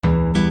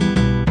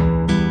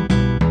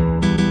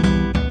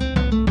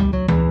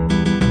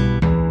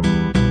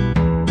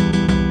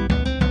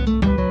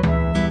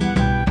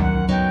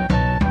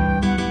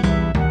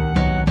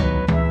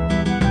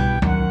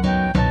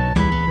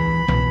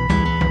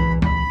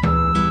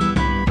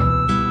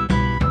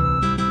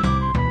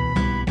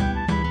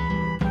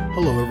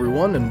Hello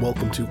everyone, and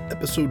welcome to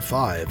episode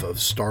 5 of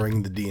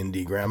Starring the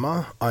D&D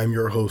Grandma. I'm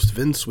your host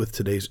Vince with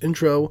today's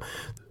intro.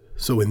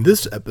 So in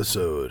this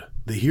episode,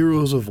 the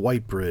heroes of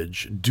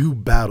Whitebridge do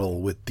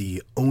battle with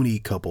the Oni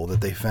couple that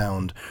they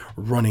found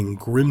running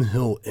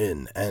Grimhill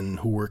Inn and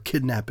who were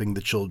kidnapping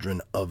the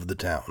children of the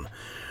town.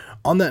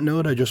 On that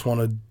note, I just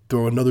want to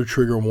throw another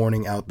trigger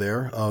warning out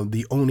there.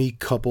 The Oni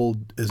couple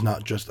is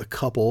not just a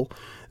couple.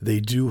 They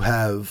do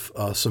have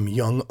some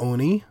young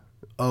Oni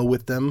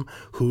with them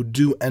who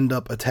do end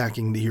up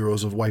attacking the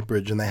heroes of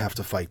Whitebridge, and they have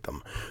to fight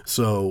them.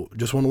 So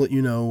just want to let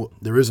you know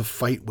there is a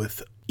fight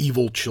with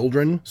evil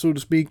children, so to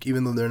speak,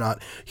 even though they're not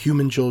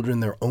human children,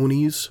 they're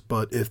Onis.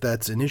 But if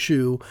that's an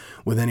issue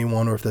with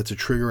anyone, or if that's a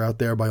trigger out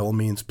there, by all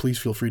means, please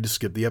feel free to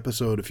skip the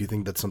episode if you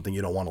think that's something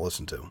you don't want to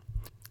listen to.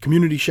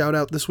 Community shout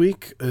out this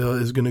week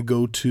is going to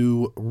go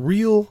to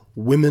Real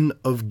Women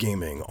of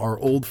Gaming, our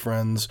old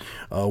friends.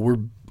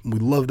 We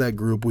love that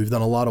group. We've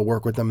done a lot of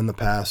work with them in the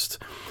past.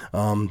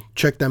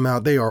 Check them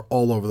out. They are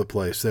all over the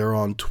place. They're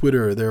on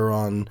Twitter. They're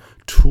on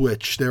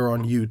Twitch. They're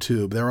on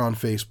YouTube. They're on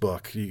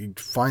Facebook. You can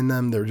find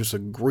them. They're just a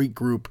great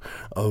group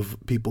of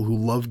people who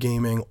love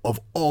gaming of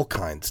all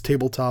kinds.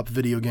 Tabletop,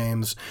 video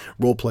games,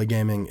 role-play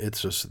gaming.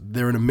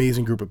 They're an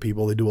amazing group of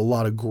people. They do a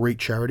lot of great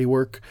charity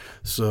work.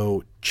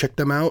 So check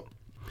them out.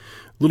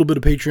 Little bit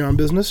of Patreon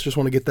business. Just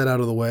want to get that out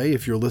of the way.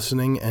 If you're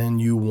listening and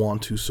you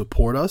want to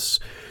support us,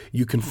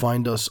 you can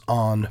find us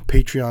on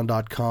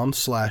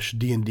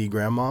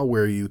patreon.com/DnDgrandma,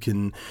 where you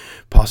can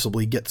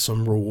possibly get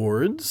some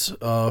rewards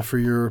for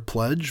your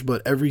pledge.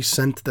 But every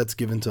cent that's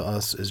given to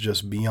us is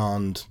just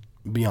beyond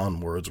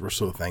words. We're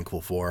so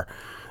thankful for.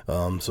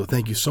 So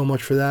thank you so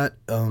much for that.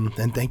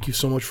 And thank you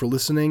so much for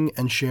listening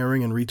and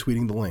sharing and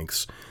retweeting the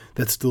links.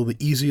 That's still the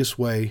easiest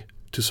way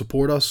to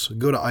support us.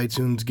 Go to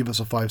iTunes, give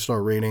us a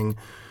 5-star rating.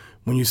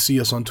 When you see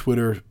us on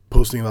Twitter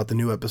posting about the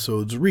new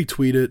episodes,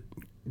 retweet it,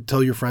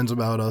 tell your friends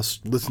about us,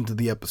 listen to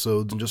the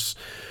episodes, and just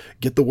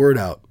get the word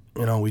out.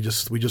 You know, we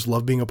just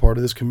love being a part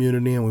of this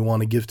community, and we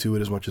want to give to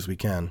it as much as we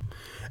can.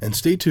 And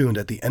stay tuned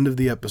at the end of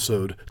the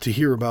episode to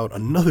hear about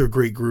another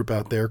great group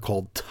out there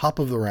called Top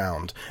of the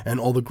Round and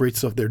all the great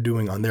stuff they're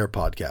doing on their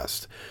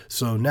podcast.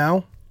 So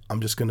now,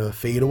 I'm just going to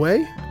fade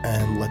away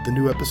and let the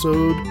new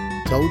episode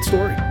tell its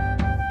story.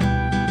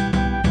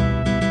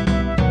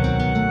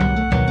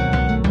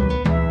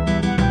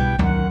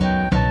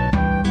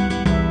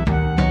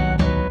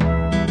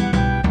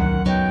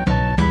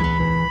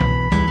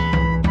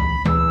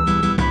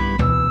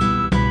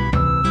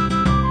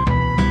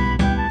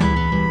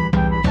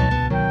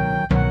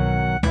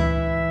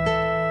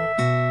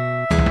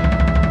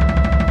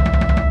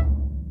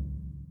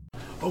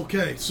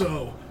 Okay,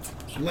 so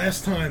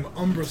last time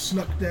Umbra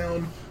snuck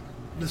down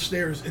the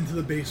stairs into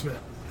the basement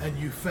and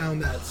you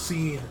found that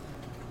scene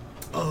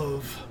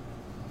of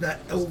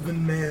that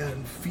elven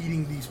man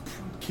feeding these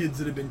kids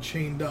that had been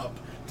chained up,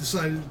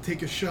 decided to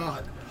take a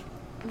shot,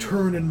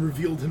 turned and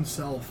revealed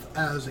himself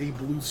as a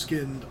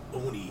blue-skinned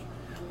Oni,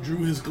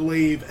 drew his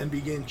glaive and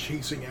began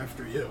chasing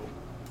after you.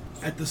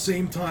 At the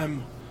same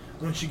time,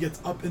 when she gets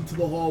up into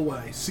the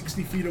hallway,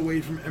 60 feet away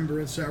from Ember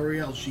and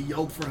Sariel, she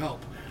yelled for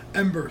help.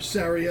 Ember,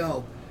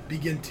 Sariel,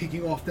 begin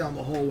taking off down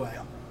the hallway.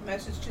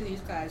 Message to these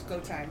guys,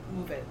 go time,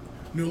 move it.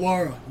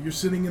 Nulara, you're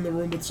sitting in the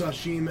room with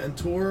Sashim and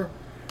Tor,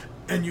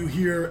 and you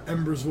hear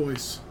Ember's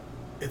voice.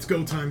 It's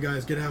go time,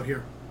 guys, get out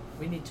here.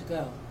 We need to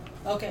go.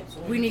 Okay,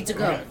 so we need to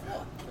go.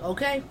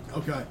 Okay.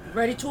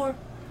 Ready, Tor?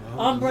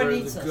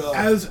 Ready to go.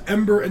 As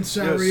Ember and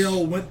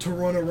Sariel went to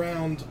run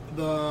around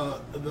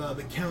the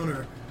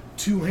counter,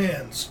 two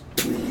hands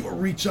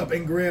reach up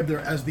and grabbed her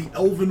as the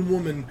elven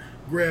woman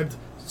grabbed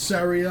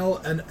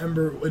Sariel and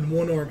Ember in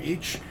one arm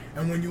each,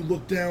 and when you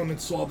looked down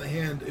and saw the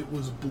hand, it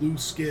was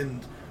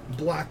blue-skinned,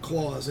 black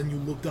claws, and you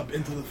looked up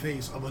into the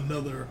face of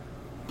another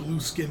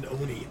blue-skinned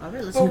Oni. But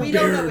we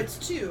don't know it's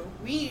two.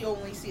 We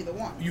only see the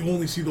one. You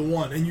only see the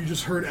one, and you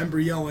just heard Ember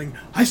yelling,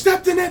 I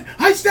stepped in it!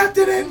 I stepped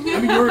in it! I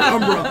mean, you heard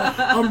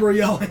Umbra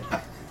yelling.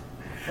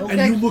 Okay.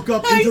 And you look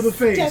up into the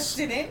face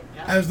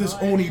as this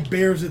Oni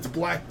bares its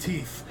black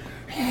teeth.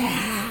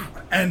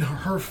 And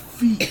her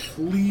feet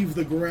leave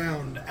the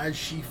ground as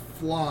she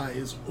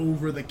flies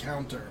over the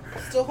counter.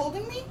 Still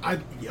holding me?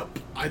 Yep.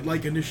 I'd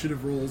like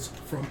initiative rolls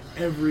from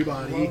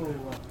everybody.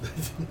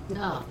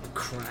 Oh,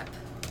 crap.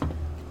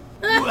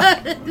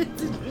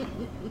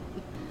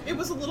 It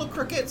was a little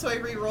crooked, so I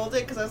re-rolled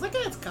it because I was like,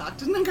 it's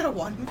cocked, and I got a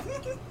 1.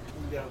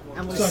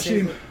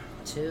 Sashim.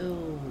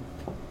 2.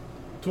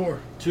 Tor.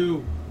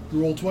 2.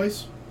 You roll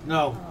twice?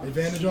 No.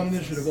 Advantage on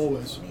initiative,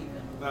 always.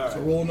 Right. So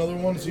roll another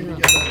one and see if we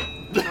get that.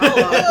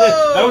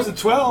 That was a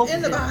 12.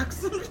 In the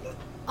box. 2!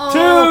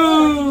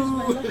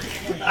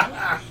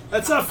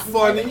 That's not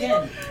funny.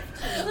 Oh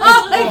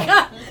my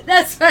god,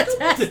 that's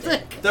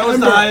fantastic. That was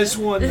Ember. the highest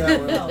one that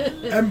one.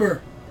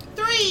 Ember.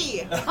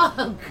 3.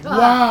 Oh god.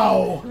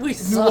 Wow. We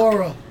suck.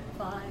 Nulara.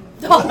 5.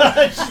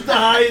 She's the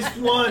highest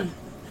one.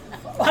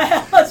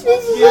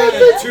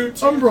 Yeah, 2,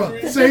 Umbra,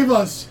 3. save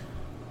us.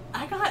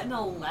 I got an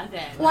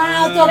 11.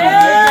 Wow, double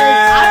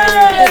I was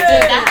going to do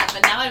that,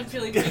 but now I'm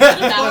feeling pretty good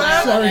about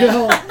that.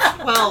 Sariel.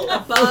 Well,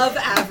 above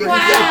average.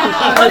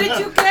 Wow. What did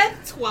you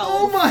get? 12.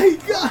 Oh my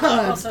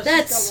god! So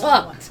That she's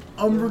got one sucked.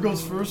 Umbra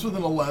goes first with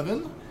an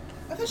 11.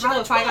 I thought she How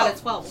got if I got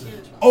 12. a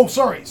 12? Oh,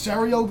 sorry.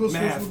 Sariel goes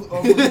Math. first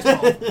with a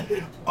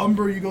 12.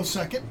 Umbra, you go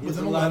second He's with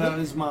an a lot on 11.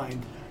 his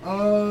mind.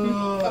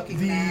 Fucking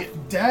The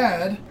math.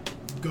 dad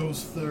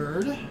goes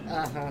third.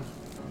 Uh-huh.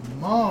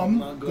 Mom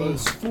Mom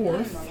goes goes-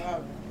 fourth. Oh my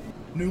god.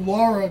 New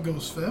Laura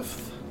goes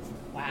fifth.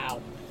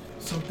 Wow.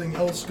 Something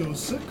else goes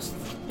sixth.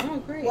 Oh,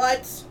 great.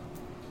 What?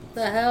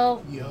 The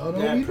hell? You don't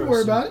Bad need to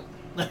worry person.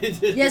 about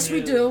it. Yes,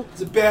 we do.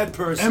 It's a bad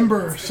person.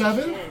 Ember,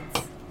 7.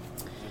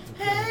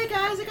 Hey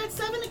guys, I got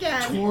 7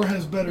 again. Tor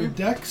has better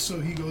dex, so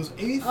he goes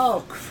 8th.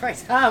 Oh,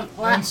 Christ. I'm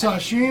And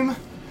Sashim,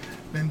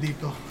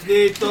 bendito.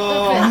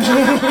 Dito.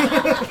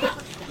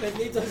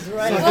 Bendito's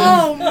right.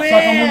 Oh,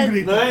 man.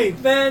 Sacamon Right.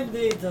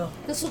 Bendito.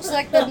 This looks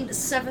like the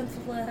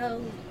 7th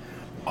level.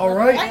 All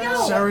right, I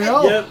know.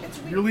 Sariel, Yep.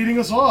 you're leading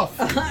us off.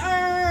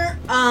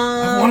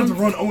 I've wanted to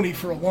run Oni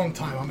for a long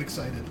time. I'm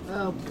excited.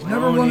 Oh, boy.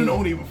 Never run an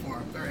Oni before.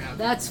 I'm very happy.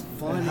 That's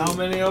funny. And how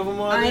many of them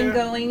are I'm there?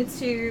 going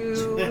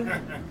to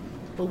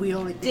But we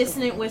only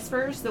Dissonant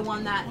Whispers, the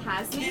one that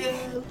has me.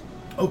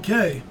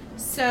 Okay.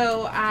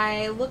 So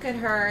I look at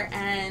her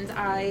and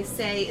I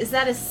say, is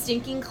that a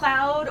stinking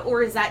cloud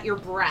or is that your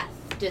breath?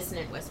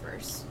 Dissonant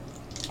Whispers.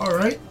 All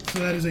right. So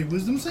that is a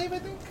wisdom save, I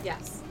think.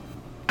 Yes.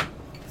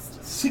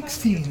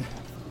 16.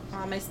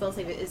 My spell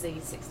save is a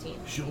 16.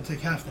 She'll take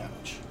half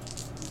damage.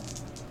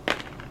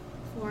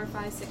 4,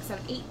 5, 6,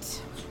 7,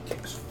 8.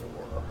 Takes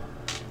 4.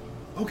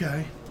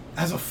 Okay.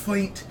 As a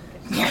faint,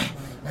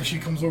 as she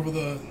comes over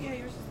the,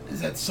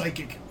 as that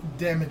psychic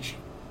damage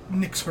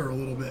nicks her a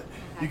little bit.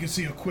 You can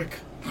see a quick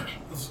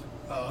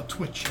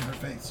twitch in her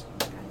face.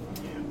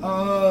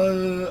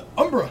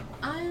 Umbra,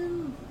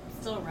 I'm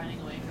still running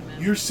away from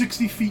him. you're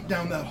 60 feet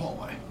down that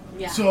hallway.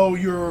 Yeah. So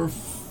you're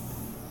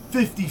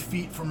 50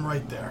 feet from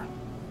right there.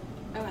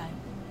 Okay.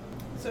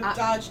 So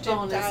dodge, dip,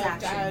 bonus dive,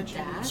 action, dodge.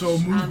 dash. So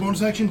move,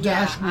 bonus action,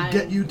 dash will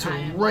get you to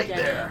I'm right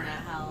getting there. the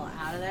hell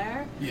out of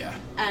there. Yeah.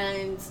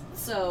 And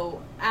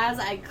so as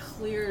I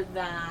clear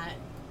that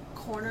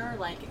corner,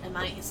 like, am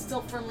I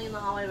still firmly in the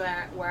hallway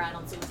where I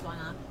don't see what's going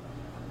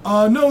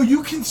on? No,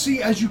 you can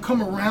see as you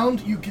come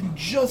around, you can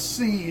just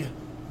see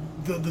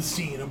the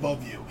scene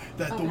above you.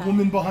 That the Okay.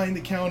 woman behind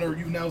the counter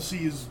you now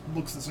see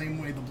looks the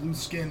same way, the blue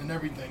skin and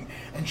everything.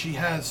 And she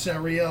has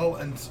Sariel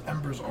and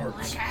Ember's I'm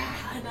arts. like,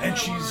 another And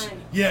she's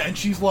one. and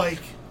she's like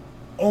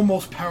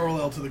almost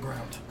parallel to the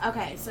ground.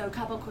 Okay, so a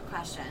couple quick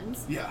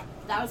questions. Yeah.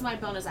 That was my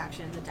bonus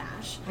action, the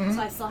dash. Mhm.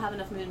 So I still have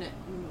enough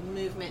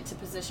movement to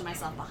position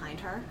myself behind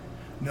her.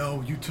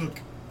 No, you took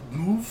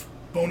move,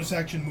 bonus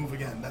action, move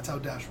again. That's how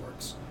dash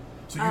works.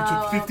 So you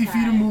Oh, took 50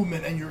 feet of okay.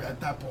 movement and you're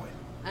at that point.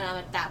 And I'm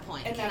at that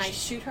point. And Can now I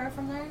she- shoot her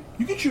from there?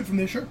 You can shoot from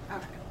there, sure.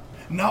 Okay.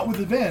 Not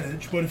with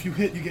advantage, but if you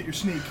hit, you get your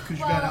sneak because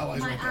you got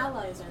allies my right there.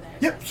 allies are there.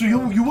 Yep, so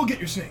you will get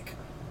your sneak.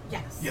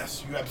 Yes.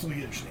 Yes, you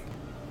absolutely get your sneak.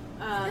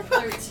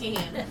 13.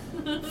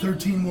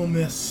 13 will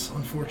miss,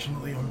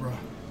 unfortunately, Umbra.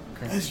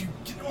 As you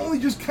can only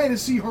just kind of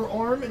see her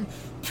arm, and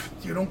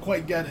you don't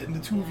quite get it, and the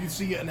two of you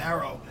see an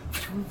arrow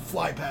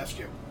fly past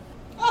you.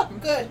 Oh,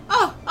 good.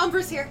 Oh,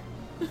 Umbra's here.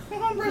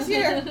 Umbra's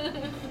here.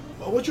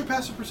 Well, what's your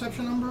passive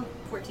perception, Umbra?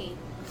 14.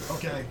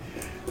 Okay.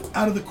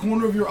 Out of the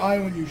corner of your eye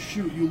when you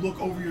shoot, you look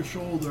over your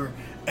shoulder,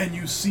 and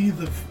you see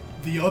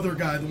the other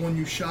guy, the one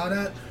you shot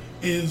at,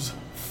 is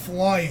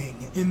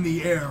flying in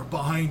the air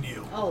behind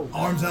you. Oh.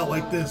 Arms out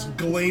like this,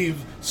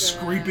 glaive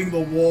scraping the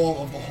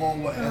wall of the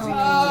hallway as he comes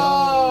up.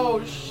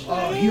 Oh,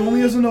 shit. He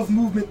only has enough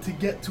movement to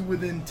get to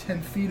within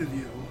 10 feet of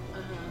you.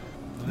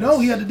 No,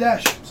 he had to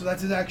dash, so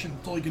that's his action.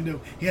 That's all he can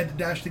do. He had to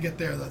dash to get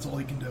there, that's all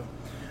he can do.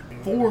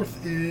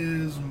 Fourth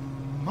is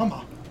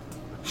Mama.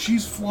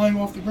 She's flying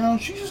off the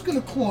ground. She's just going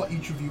to claw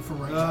each of you for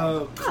right now.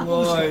 Oh,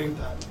 We'll start clawing. with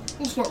that.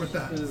 We'll start with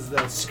that. Is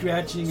that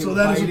scratching So and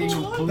that biting is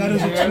and a pulling that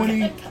is a hair?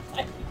 20.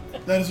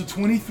 That is a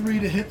 23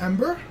 to hit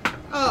Ember,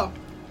 Oh.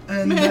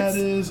 and Miss. that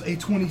is a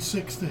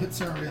 26 to hit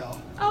Sariel.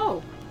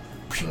 Oh.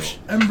 So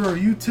Ember,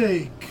 you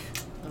take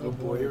Oh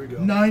boy, here we go.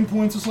 9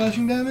 points of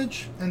slashing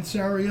damage, and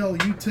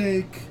Sariel, you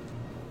take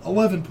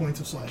 11 points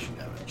of slashing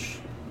damage.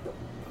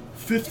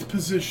 Fifth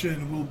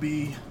position will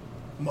be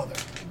Mother.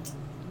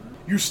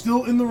 You're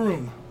still in the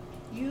room.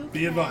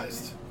 Be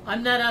advised.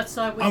 I'm not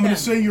outside with I'm them. going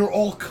to say you're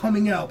all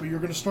coming out, but you're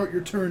going to start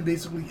your turn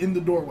basically in the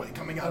doorway,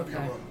 coming out of your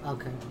Okay. room.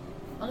 Okay.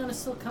 I'm gonna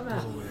still come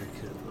out.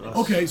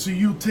 Okay, so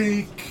you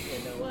take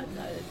You know what?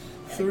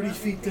 30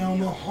 feet down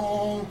the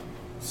hall,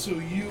 so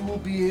you will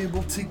be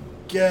able to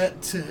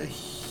get to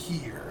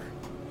here.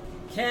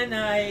 Can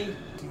I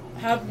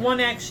have one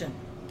action?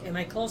 Am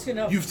I close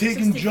enough? You've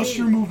taken 60 just feet?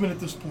 your movement at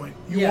this point.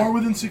 You Yeah. are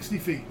within 60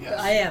 feet, yes.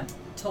 I am.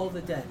 Toll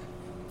the dead.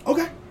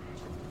 Okay.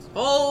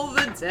 All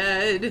the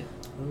dead.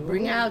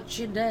 Bring out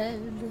your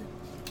dead.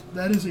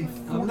 That is a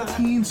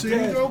 14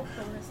 saving throw.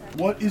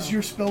 What is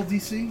your spell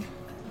DC?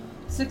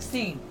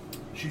 16.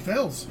 She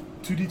fails.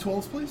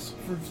 2d12s, please,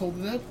 for Soul to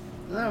Dead.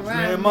 All right.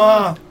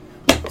 Grandma.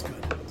 That's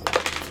good.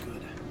 That's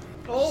good.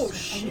 Oh,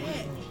 shit.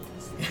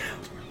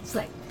 It's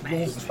like,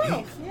 Rolls an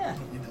 8. Yeah.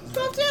 He does that.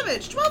 12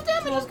 damage. 12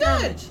 damage is 12 good.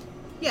 damage.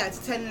 Yeah,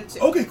 it's 10 and a 2.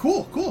 Okay,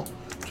 cool.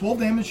 12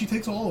 damage. She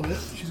takes all of it.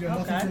 She's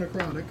got nothing for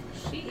necrotic.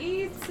 She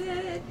eats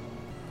it.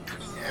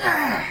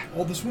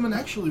 Well, this woman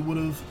actually would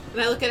have.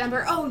 And I look at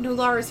Ember. Oh, no,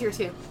 Lara's here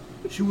too.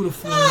 She would have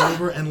flown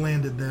over and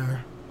landed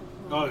there.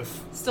 Oh,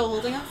 if Still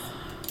holding us?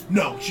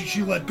 No,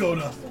 she let go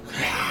to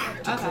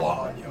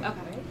claw on you.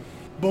 Okay.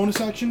 Bonus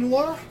action,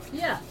 Nulara?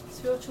 Yeah,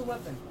 spiritual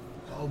weapon.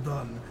 Well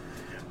done.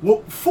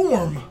 What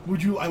form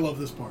would you... I love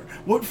this part.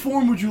 What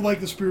form would you like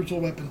the spiritual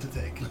weapon to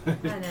take?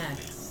 An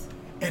axe.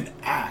 An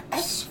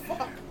axe.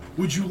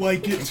 Would you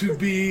like it to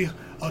be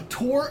a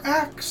Tor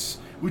axe?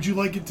 Would you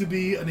like it to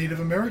be a Native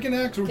American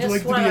axe? Or would you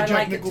like it to be a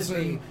Jack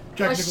Nicholson...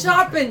 A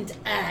sharpened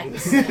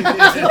axe.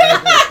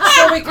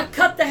 So we could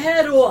cut the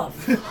head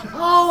off.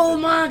 Oh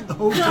my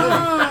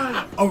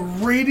god! A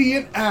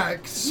radiant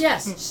axe.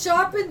 Yes,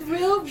 sharpened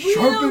real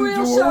Sharpened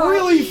to a sharp.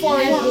 really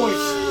fine Yeah.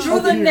 point.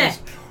 Through the Okay, neck.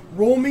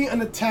 roll me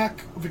an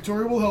attack.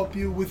 Victoria will help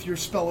you with your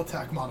spell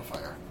attack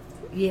modifier.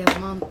 Yeah,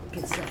 Mom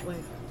gets that way.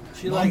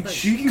 she Mom, likes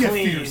she can get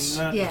clean, fierce.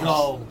 not Yes.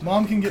 dull.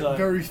 Mom can get Cut.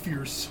 very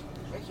fierce.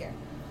 Right here.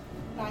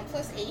 9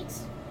 plus 8.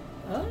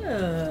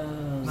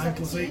 Oh. 9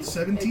 plus 8,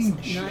 17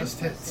 just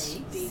hits.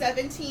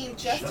 17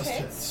 just Just hits.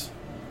 hits.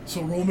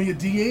 So roll me a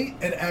d8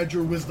 and add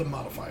your wisdom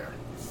modifier.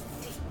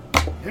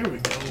 There we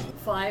go.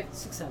 5,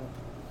 6, 7.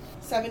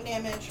 7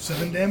 damage.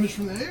 7 damage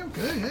from there.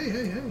 Okay,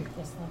 hey.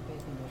 That's not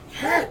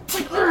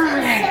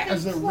bad.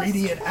 As the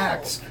radiant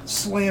axe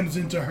slams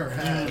into her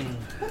head.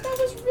 But that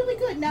was really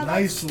good. Now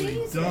Nicely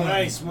that stays done.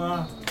 Nice,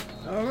 Ma.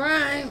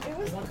 Alright. It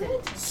was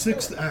good.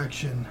 Sixth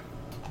action.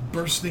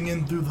 Bursting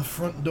in through the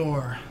front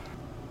door.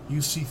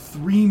 You see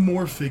 3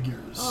 more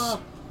figures. Oh.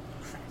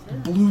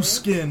 Blue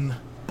skin,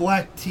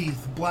 black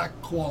teeth, black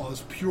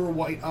claws, pure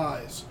white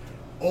eyes.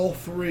 All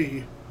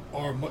 3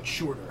 are much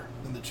shorter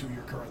than the 2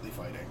 you're currently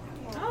fighting.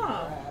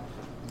 Oh.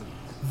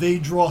 They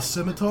draw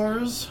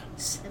scimitars,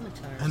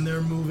 Scimitars. and they're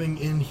moving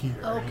in here.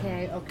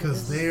 Okay.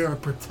 Because they are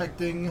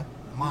protecting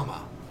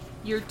Mama.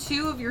 You're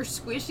 2 of your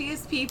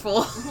squishiest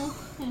people.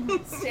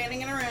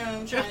 Standing in a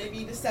room trying to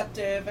be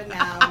deceptive, and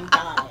now I'm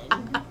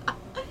dying.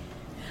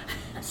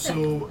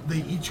 So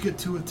they each get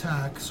to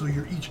attack, so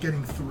you're each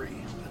getting 3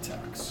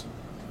 attacks.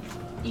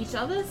 Each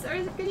of us are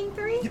getting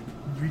 3? Yep,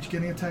 you're each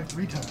getting attacked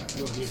 3 times.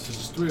 Oh, yes,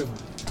 there's 3 of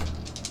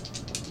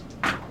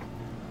them.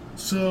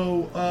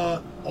 So,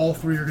 all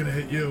 3 are gonna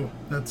hit you.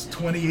 That's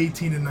 20,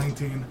 18, and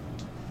 19.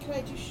 Can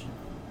I do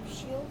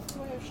shields?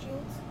 Do I have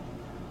shields?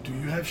 Do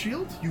you have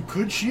shield? You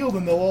could shield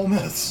and they'll all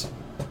miss.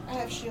 I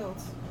have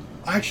shields.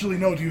 Actually,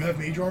 no. Do you have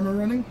mage armor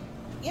running?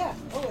 Yeah,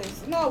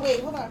 always. No, wait,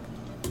 hold on.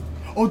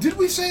 Oh, did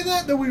we say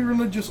that? That we were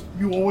gonna just...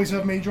 You always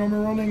have mage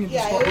armor running and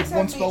Yeah, just I start always with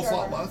 1 have spell mage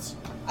slot armor. less?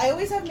 I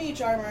always have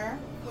mage armor,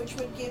 which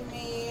would give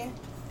me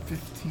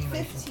 15. I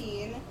think.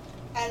 15,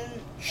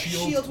 and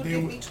Shield, shield would they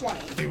give would- me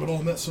 20. They would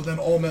all miss, so then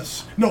all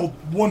miss. No,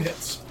 1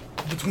 hits.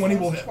 The 20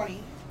 will hit. 20,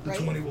 The right?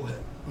 20 will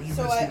hit. But you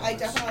So miss the I others.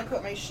 definitely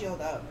put my shield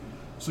up.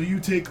 So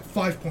you take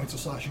 5 points of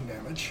slashing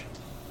damage.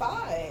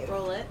 5.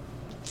 Roll it.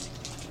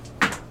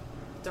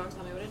 Don't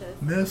tell me what it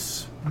is.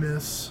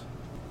 Miss,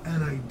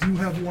 and I do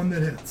have one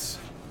that hits.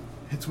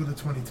 Hits with a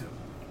 22.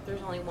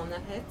 There's only one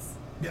that hits.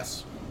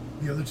 Yes.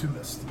 The other 2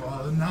 missed.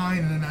 9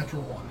 and a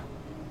natural 1.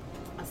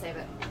 I'll save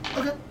it.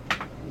 Okay.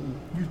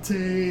 You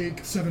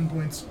take 7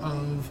 points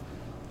of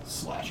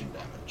slashing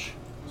damage.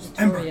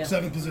 Ember, Victoria.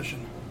 7th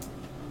position.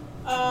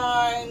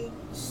 I'm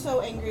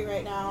so angry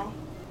right now.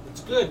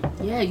 It's good.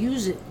 Yeah,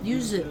 use it.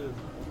 Use it.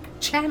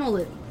 Channel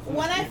it.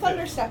 When I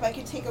thunderstep, I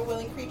could take a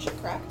willing creature,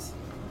 correct?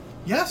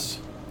 Yes.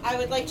 I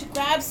would like to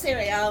grab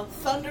Sariel,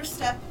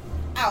 thunderstep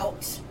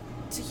out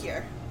to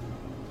here.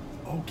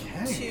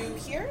 Okay. To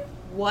here?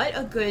 What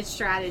a good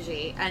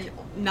strategy. And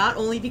not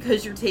only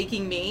because you're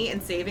taking me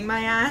and saving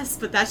my ass,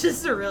 but that's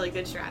just a really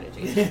good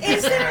strategy.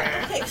 Is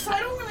there... Okay, so I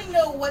don't really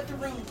know what the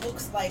room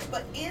looks like,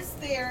 but is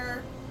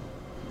there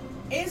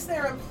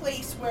a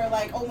place where,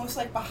 like, almost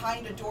like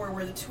behind a door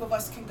where the 2 of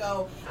us can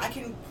go, I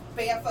can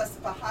bamf us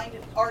behind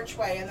an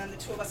archway and then the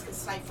 2 of us can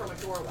snipe from a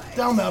doorway?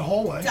 Down that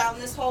hallway. Down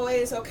this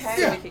hallway is okay?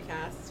 Yeah. We could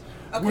cast.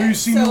 Okay, Where you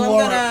see so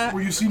Nulara,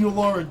 where you see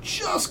Nulara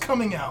just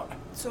coming out.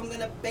 So I'm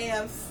gonna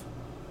bamf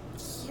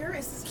here.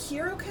 Is this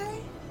here okay?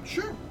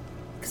 Sure.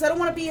 Because I don't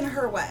want to be in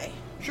her way.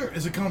 Sure.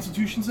 Is it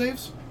Constitution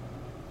saves?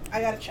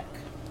 I gotta check.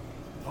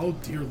 Oh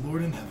dear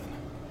Lord in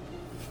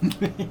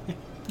heaven.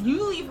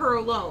 You leave her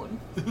alone.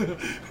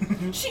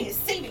 She is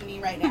saving me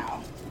right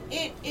now.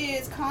 It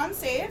is con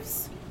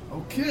saves.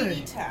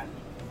 Okay. 10.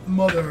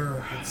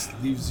 Mother.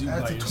 It leaves you by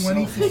That's a yourself.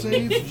 20 for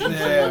save.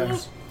 There.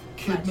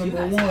 Kid Glad you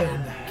number guys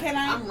 1. Can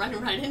I? I'm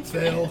running right into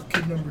Fail. it.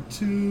 Kid number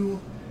 2.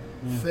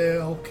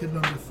 Fail. Kid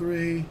number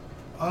 3.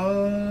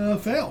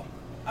 Fail.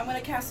 I'm gonna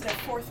cast it at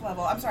 4th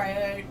level. I'm sorry,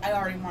 I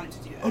already wanted to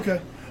do that.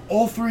 Okay.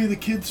 All 3 of the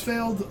kids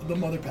failed. The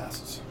mother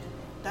passes.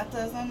 That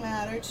doesn't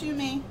matter to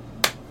me.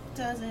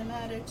 Doesn't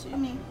matter to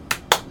me.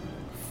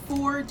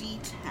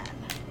 4d10.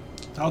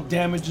 How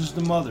damages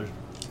the mother?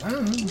 I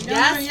don't know.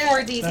 Yes, yeah.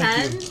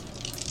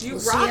 4d10. You We'll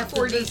see rock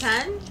after this.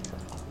 4d10.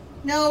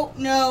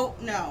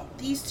 No.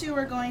 These 2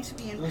 are going to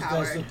be Those guys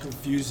empowered. look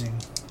confusing.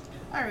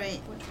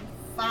 Alright.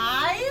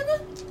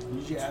 5?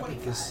 Use your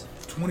abacus.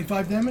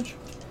 25 damage?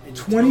 And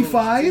your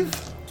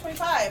 25?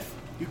 25.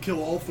 You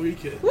kill all 3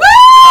 kids. Ember!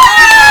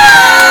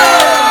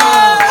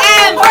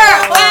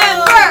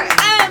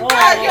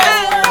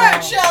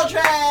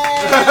 Children!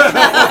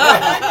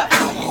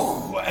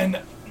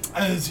 And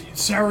as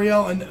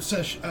Sariel and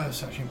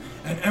Sashim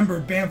and Ember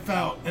bamf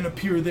out and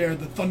appear there,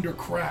 the thunder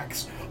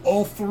cracks.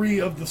 All 3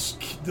 of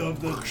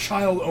the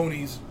child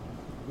Onis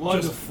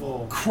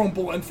Wonderful.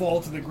 crumple and fall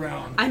to the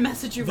ground. I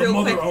message you The real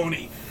mother quick.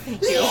 Oni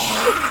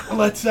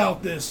lets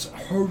out this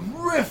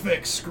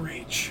horrific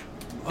screech.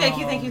 Thank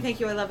you.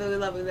 I love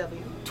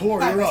you.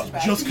 Tor, you're up.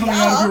 Back. Just coming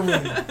out of your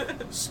room.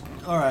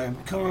 Alright, I'm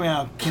coming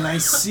out. Can I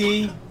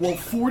see? Well,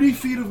 40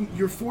 feet of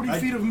your 40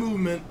 feet of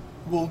movement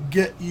will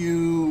get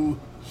you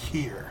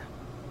here.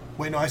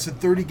 Wait, no, I said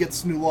 30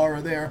 gets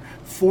Nulara there.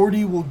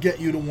 40 will get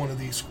you to one of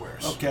these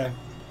squares. Okay.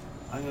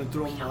 I'm gonna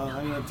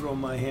throw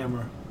my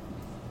hammer.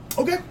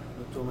 Okay. I'm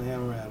gonna throw my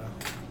hammer at her.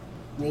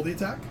 Roll the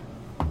attack.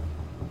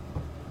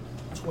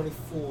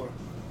 24.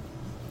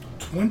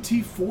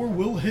 24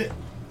 will hit.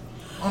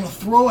 On a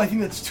throw, I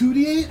think that's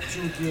 2d8.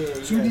 2d8.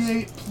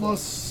 2d8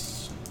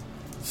 plus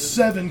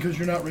 7 because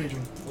you're not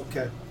raging.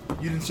 Okay.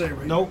 You didn't say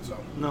raging. Nope. So.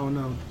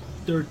 No.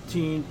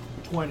 13,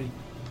 20.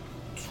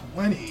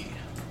 20.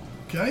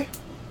 Okay.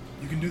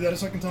 You can do that a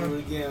second Do time. it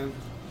again.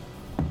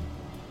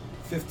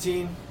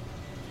 15.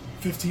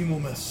 15 will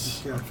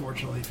miss. Okay.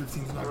 Unfortunately,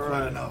 15 is not quite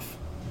Alright. enough.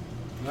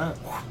 Right.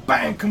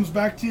 Bang! Comes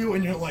back to you,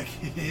 and you're like,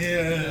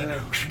 yeah.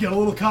 Get a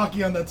little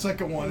cocky on that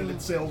second one, and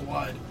it sails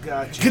wide.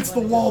 Gotcha. Hits the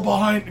wall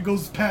behind. It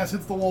goes past,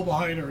 hits the wall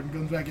behind her, and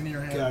goes back into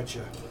your hand.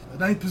 Gotcha. The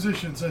 9th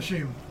position,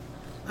 Sashim.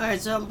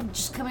 Alright, so I'm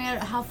just coming out.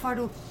 How far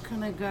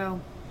can I go?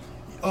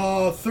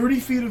 30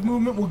 feet of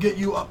movement will get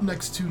you up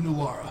next to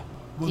Nulara.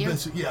 Here?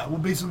 We'll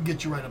basically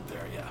get you right up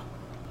there. Yeah.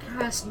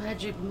 Cast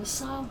magic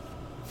missile.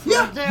 Yeah.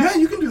 Right there. Yeah.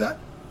 You can do that.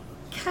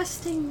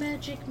 Casting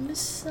magic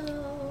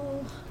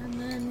missile, and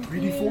then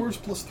 3d4s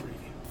plus 3.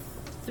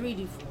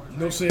 3d4.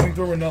 No saving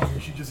throw or nothing.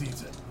 She just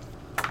eats it.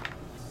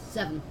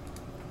 7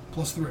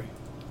 Plus 3.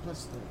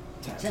 plus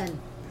 3. 10.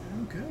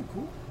 Okay,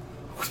 cool.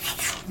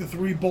 The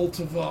 3 bolts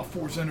of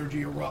force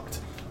energy erupt,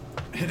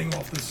 hitting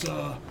off this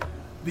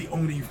the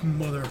Oni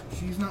mother.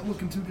 She's not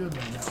looking too good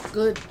right now.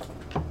 Good.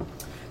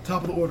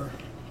 Top of the order,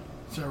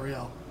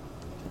 Sariel.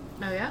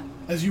 Oh yeah?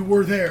 As you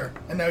were there,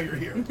 and now you're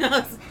here.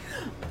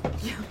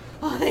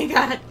 Oh thank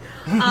God.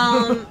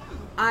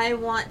 I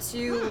want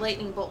to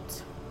lightning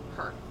bolt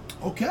her.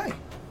 Okay.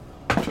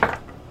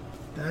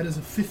 That is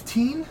a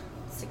 15.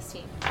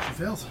 16. She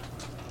fails.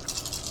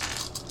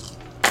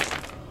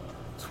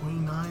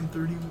 29,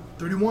 30,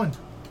 31.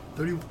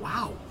 30,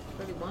 wow.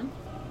 31.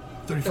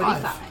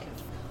 35.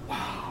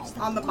 35.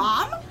 On the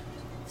bomb?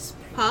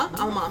 Huh?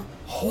 Oh mom.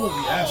 Holy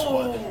ass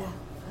bud.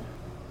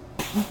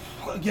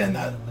 Again,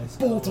 that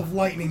bolt of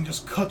lightning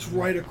just cuts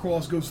right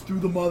across, goes through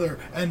the mother,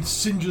 and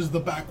singes the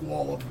back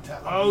wall of the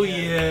tower. Oh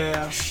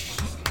yeah.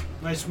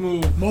 Nice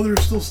move. Mother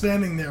is still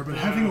standing there, but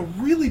having a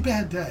really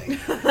bad day.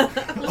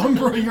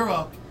 Umbra, you're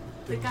up.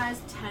 The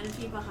guy's 10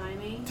 feet behind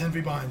me. 10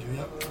 feet behind you,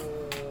 yep.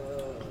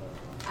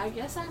 I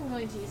guess I'm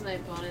going to use my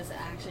bonus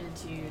action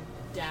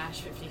to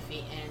dash 50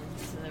 feet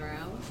into the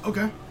room.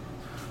 Okay.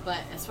 But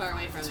as far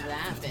away from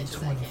that bitch as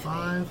I can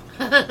 25,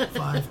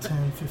 5,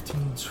 10,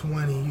 15,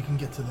 20. You can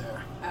get to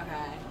there. be.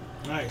 Okay.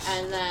 Nice.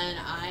 And then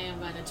I am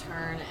going to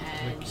turn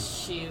and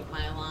shoot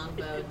my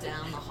longbow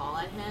down the hall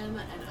at him,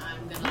 and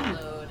I'm going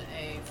to load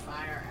a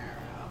fire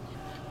arrow.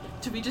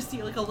 Do we just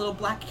see like a little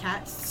black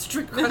cat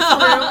streak across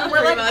the room and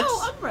we're like, Pretty much.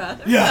 oh, Umbra.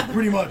 Yeah,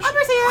 pretty much.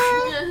 Umbra's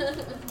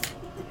here!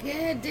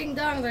 Yeah, ding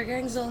dong, the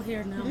gang's all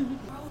here now.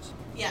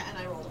 Yeah, and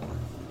I rolled a 1.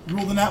 You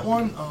rolled in that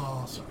one?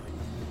 Oh, sorry.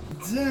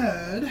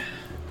 Dad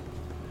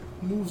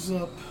moves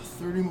up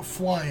 30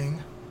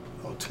 flying.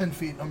 Oh, 10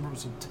 feet. Number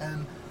was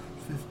 10,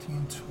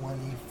 15,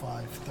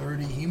 25,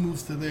 30. He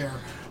moves to there.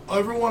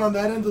 Everyone on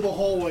that end of the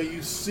hallway,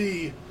 you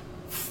see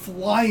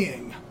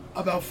flying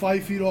about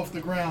 5 feet off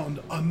the ground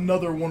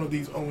another one of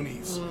these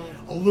Onis.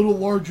 A little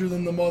larger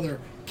than the mother,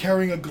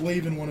 carrying a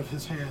glaive in one of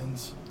his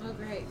hands. Oh,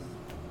 great.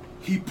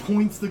 He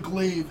points the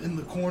glaive in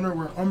the corner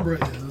where Umbra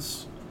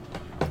is,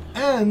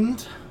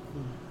 and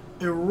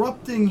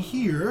erupting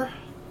here,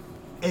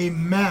 a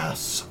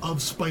mass of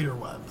spider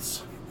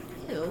webs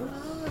Ew.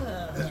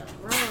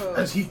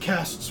 as he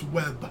casts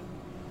web.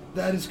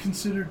 That is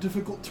considered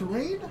difficult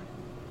terrain.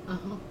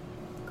 Uh-huh.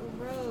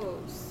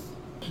 Gross.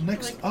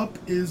 Next up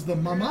is the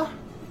mama,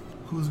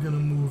 who's going to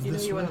move You know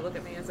this you way. want to look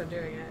at me as I'm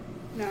doing it.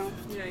 No.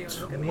 You know you want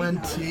to look at me.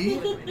 20.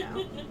 Look at me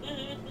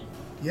now.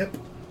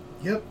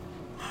 Yep,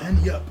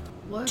 and yep.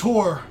 What?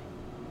 Tor,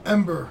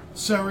 Ember,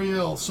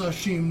 Sariel,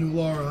 Sashim,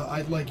 Nulara,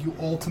 I'd like you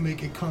all to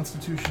make a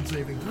Constitution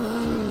saving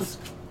throw.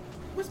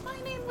 Was my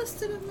name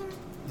listed in there?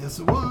 Yes,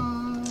 it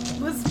was.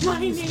 Was my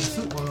name? Yes,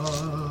 it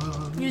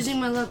was. Using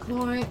my luck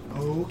point.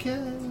 Okay,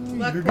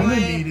 Luck you're gonna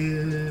point. need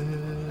it.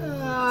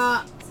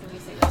 So you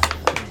say this.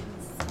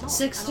 I don't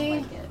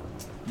 16? like it.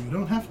 You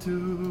don't have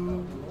to.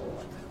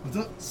 What's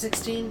up?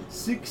 16.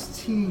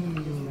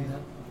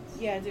 16.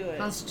 Yeah, do it.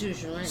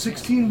 Constitution, right?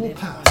 16 will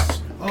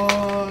pass.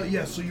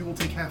 Yeah, so you will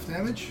take half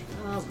damage.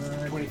 Oh,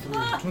 good.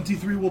 23.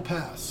 23 will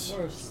pass.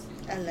 Worse.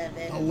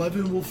 11.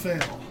 11 will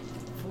fail.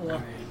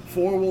 4.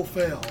 4 will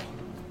fail.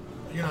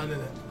 You're not in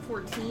it.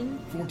 14.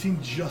 14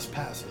 just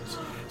passes.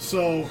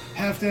 So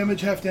half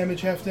damage, half damage,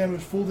 half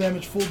damage, full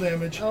damage, full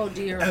damage. Oh,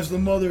 dear. As the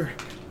mother,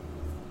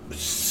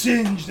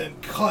 singed and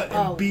cut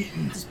and Oh,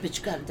 beaten, this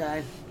bitch gotta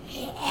die.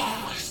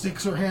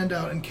 sticks her hand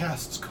out and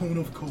casts Cone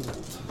of Cold.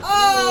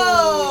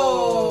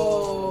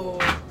 Oh!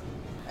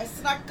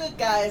 It's not good,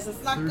 guys.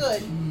 It's not good.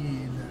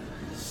 13,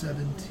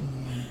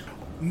 17.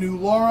 New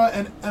Laura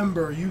and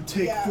Ember, you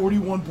take Yeah.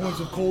 41 points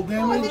of cold I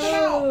damage. didn't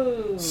know.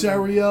 Oh.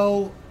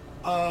 Sariel,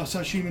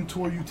 Sashim, and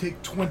Tor, you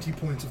take 20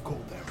 points of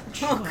cold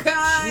damage. Oh,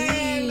 God.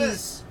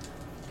 Jeez.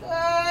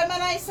 I'm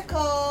an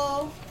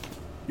icicle.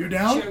 You're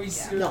down? Cherry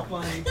syrup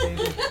on it,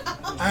 baby.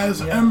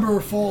 As Ember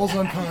falls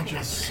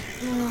unconscious.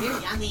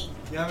 Yummy.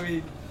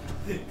 Yummy.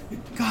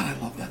 God,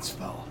 I love that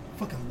spell.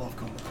 Fucking love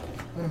Cone of Cold.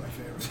 One of my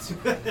favorites.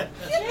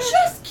 You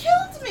just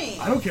killed me.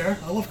 I don't care.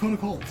 I love Cone of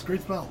Cold. It's a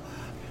great spell.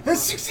 And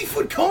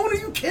 60-foot cone? Are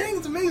you kidding?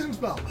 It's an amazing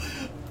spell.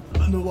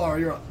 New Laura,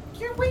 you're up.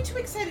 You're way too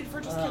excited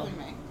for just killing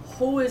me.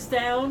 Who is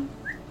down?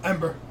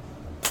 Ember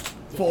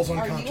falls Are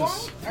you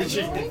unconscious. on? Are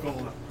you awake?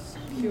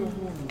 Pure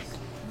wounds.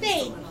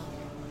 Thank.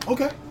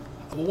 Okay.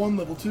 Level 1,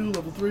 level 2,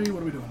 level 3.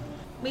 What are we doing?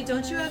 Wait,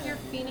 don't you have your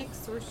Phoenix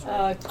Sorcerer?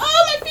 Uh,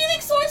 Oh, my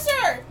Phoenix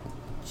Sorcerer!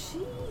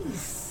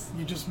 Jeez.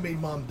 You just made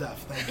Mom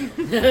deaf. Thank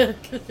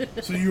you.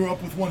 So you're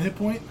up with 1 hit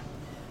point?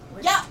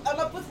 Yeah, I'm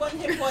up with 1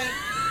 hit point.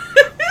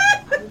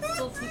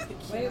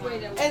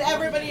 wait. And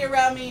everybody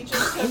around me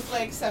just took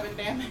like 7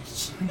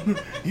 damage.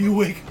 You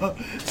wake up,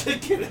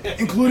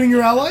 including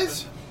your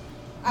allies?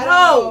 I don't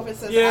know if it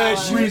says Yeah,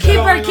 allies. she was Keep her-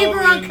 going keep her over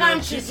and,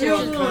 unconscious. keep her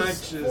You lose.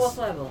 unconscious. 4th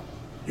level.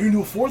 You can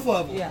do a 4th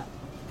level. Yeah.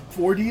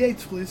 4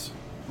 d8s, please.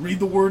 Read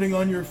the wording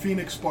on your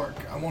Phoenix Spark.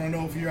 I want to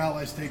know if your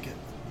allies take it.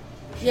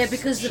 Yeah,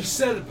 because She the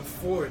said it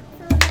before.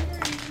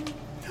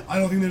 I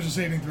don't think there's a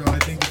saving throw. I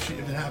think if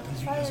it happens,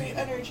 you just eat it.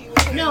 Energy.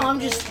 I'm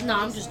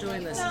just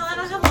doing this. No, I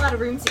don't have a lot of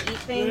room to eat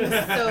things,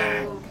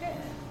 so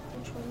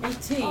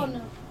 18. Oh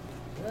no.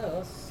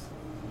 Yes.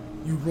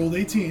 You rolled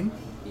 18,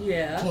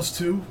 Yeah. plus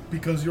 2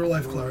 because you're a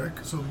life cleric,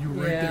 so you're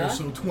right Yeah. there,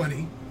 so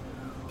 20.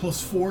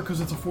 Plus 4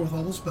 because it's a 4th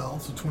level spell,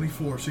 so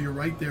 24, so you're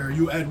right there.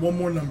 You add 1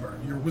 more number,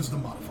 your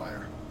wisdom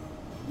modifier.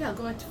 Yeah, I'll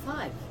go up to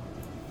 5.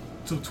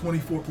 So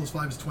 24 plus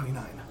 5 is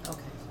 29. Okay.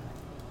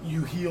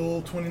 You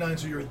heal 29,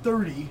 so you're at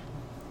 30.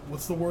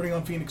 What's the wording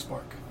on Phoenix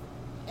Spark?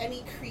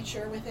 Any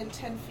creature within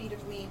 10 feet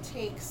of me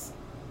takes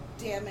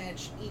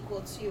damage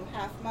equal to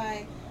half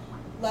my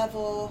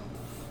level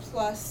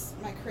plus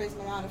my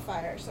charisma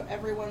modifier. So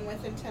everyone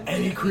within 10 feet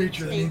Any of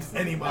creature, that me means takes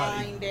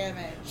anybody. 9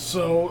 damage.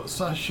 So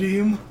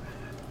Sashim,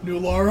 New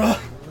Laura,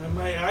 And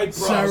my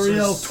eyebrows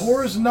Sariel, are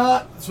Tor is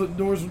not, so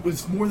Tor's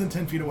was more than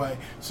 10 feet away.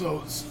 So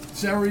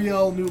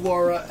Sariel, New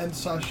Laura, and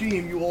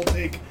Sashim, you all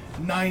take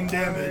 9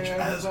 damage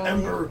as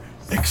Ember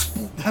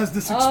has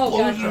this Oh,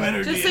 explosion of gotcha.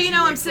 energy. just so as you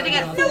know, I'm wake sitting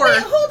up. at No, 4.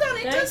 wait, hold on.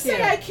 It Thank does say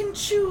you. I can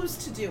choose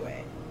to do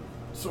it.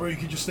 So you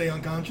could just stay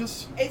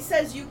unconscious? It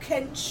says you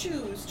can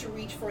choose to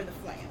reach for the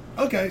flame.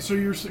 Okay, so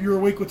you're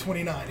awake with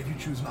 29 if you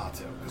choose not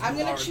to. 'cause I'm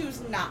gonna Laura-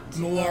 choose not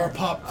to. Laura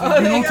popped. Oh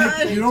you my don't God.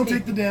 take you don't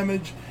take the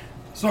damage.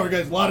 Sorry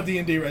guys, a lot of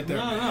D&D right there.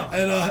 No.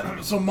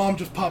 And so Mom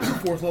just pops a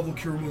 4th level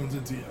cure wounds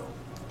into you.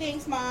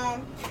 Thanks,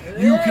 Mom.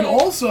 You can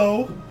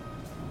also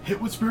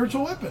hit with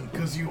spiritual weapon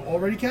because you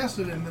already cast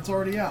it and it's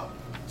already out.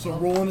 So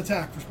roll an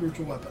attack for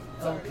spiritual weapon.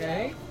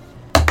 Okay.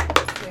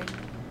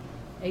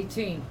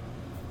 18.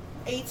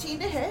 18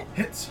 to hit.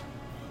 Hits.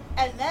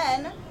 And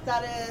then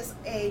that is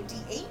a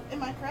D8,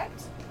 am I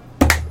correct?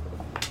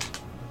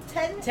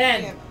 10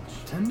 10. damage.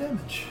 10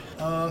 damage.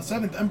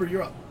 7th, Ember,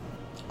 you're up.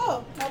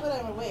 Oh, now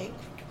that I'm awake.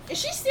 Is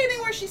she standing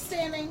where she's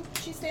standing?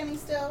 She's standing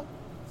still?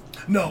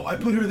 No, I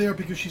put her there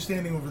because she's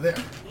standing over there.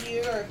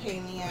 You're a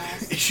pain in the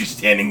ass. She's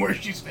standing where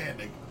she's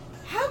standing.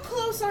 How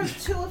close are the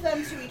 2 of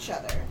them to each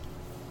other?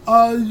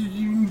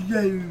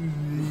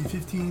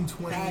 15,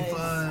 25,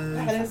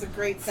 That is a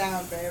great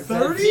sound, babe.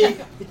 30?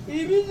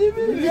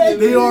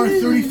 They are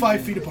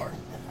 35 feet apart.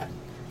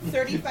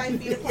 35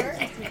 feet apart?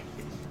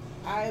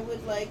 I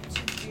would like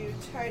to do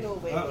tidal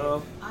wave.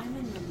 Uh-oh. I'm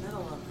in the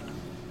middle of them.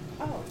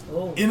 Oh.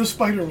 Oh. In a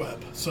spider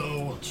web,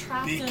 so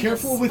Trapped be in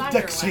careful a with spider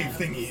dex save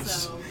web, thingies.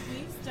 So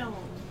please don't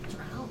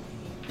drown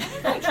me.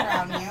 I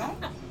drown you.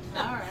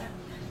 Alright.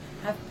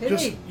 Have pity.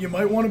 Just you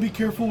might want to be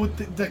careful with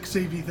the dex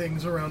savey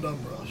things around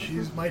Umbra. She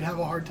might have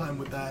a hard time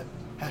with that.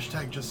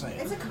 Hashtag just saying.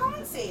 It's a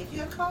con save.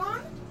 You have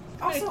con?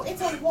 Also,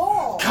 it's a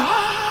wall.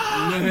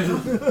 Oh,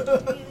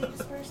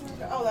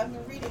 I'm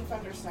reading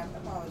Thunderstep.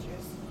 Apologies.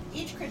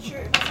 Each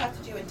creature must have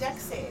to do a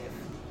dex save.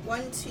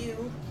 1,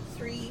 2,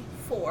 3,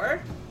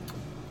 4.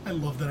 I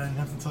love that I didn't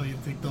have to tell you to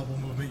take double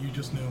movement. You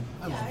just knew.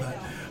 I Yeah, love I that.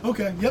 know.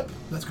 Okay, yep,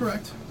 that's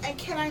correct. And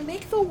can I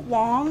make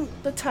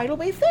the tidal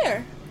wave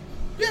there?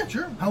 Yeah,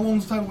 sure. How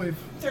long's the tidal wave?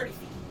 30 feet.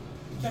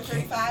 So You can't-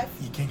 35?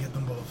 You can't get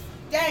them both.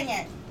 Dang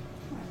it.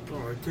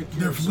 Or take care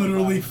They're of somebody.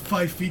 literally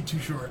 5 feet too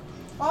short.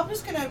 Well, I'm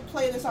just going to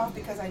play this off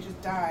because I just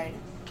died.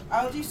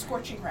 I'll do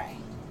Scorching Ray.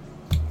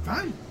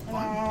 Fine. And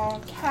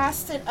I'll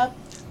cast it up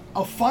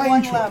A fine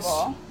one choice.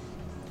 level.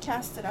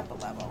 Cast it up a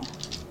level.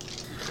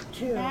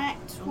 At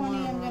 20,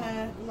 I'm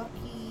gonna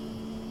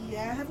lucky.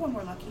 Yeah, I have one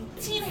more lucky.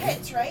 18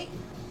 hits, right?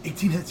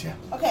 18 hits, yeah.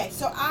 Okay,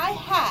 so I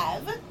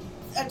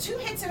have 2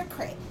 hits and a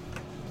crit.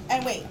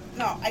 And wait,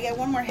 no, I get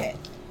one more hit.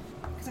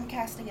 Because I'm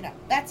casting it up.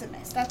 That's a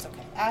miss. That's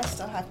okay. I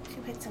still have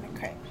 2 hits and a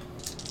crit.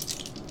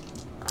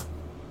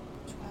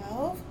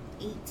 12,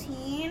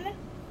 18,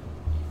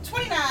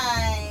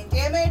 29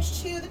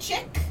 damage to the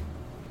chick.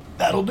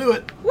 That'll do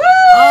it. Woo!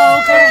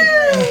 Okay.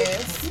 There it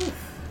is.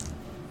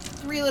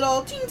 3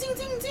 little ting ting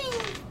ting ting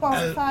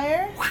balls of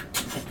fire.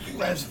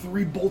 As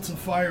 3 bolts of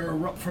fire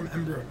erupt from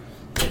Ember.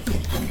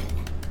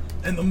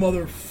 And the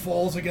mother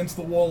falls against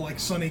the wall like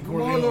Sonny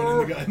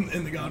Corleone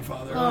in the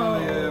Godfather. Oh,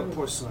 yeah,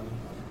 poor Sonny.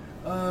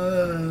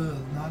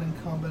 Not in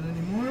combat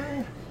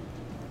anymore.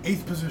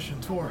 8th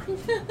position, Tor.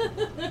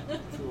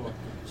 Cool.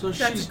 So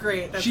That's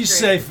great. That's she's great.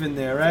 safe in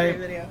there, Great right?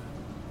 video.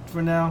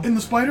 For now. In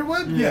the spider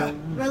web? Yeah.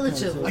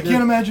 Relatively. I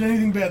can't imagine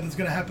anything bad that's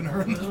going to happen to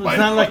her in the spider It's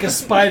not like a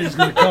spider's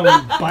gonna come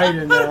and bite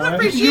her now, right?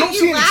 Appreciate You don't you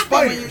see any laughing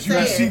when you spiders. You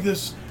say just see it.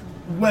 this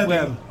web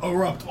Web.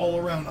 erupt all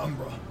around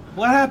Umbra.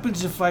 What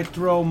happens if I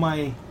throw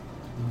my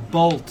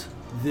bolt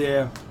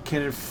there?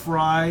 Can it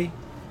fry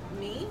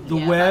Me? the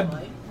Yeah, web?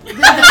 probably.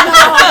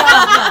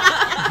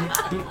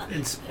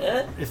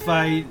 If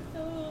I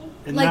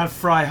and Like- not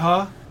fry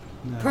her?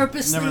 No.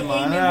 Purposely Never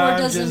mind. aim it where it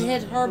doesn't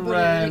hit her,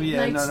 but it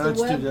yeah, ignites no, the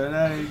let's web? do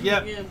that.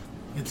 Yep, Yeah.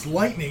 It's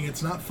lightning,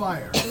 it's not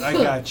fire. I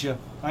got you.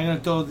 I'm gonna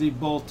throw the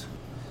bolt.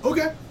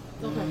 Okay.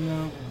 No, I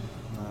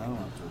don't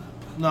want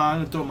to. No, I'm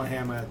gonna throw my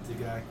hammer at the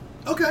guy.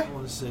 Okay. I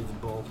want to save the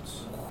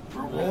bolts.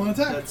 Roll an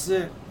attack. That's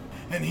it.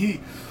 And he,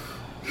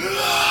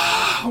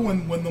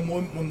 when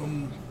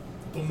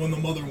the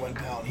mother went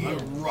down, he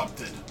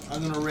erupted.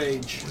 I'm gonna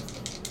rage.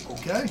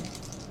 Okay.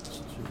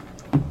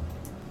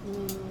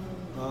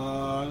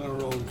 I'm gonna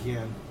roll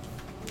again.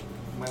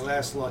 My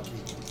last lucky.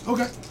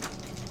 Okay.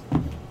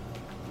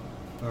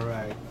 All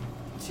right.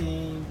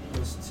 18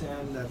 plus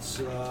 10.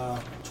 That's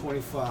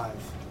 25.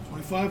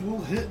 25 will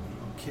hit.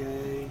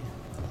 Okay.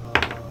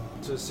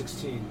 So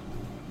 16.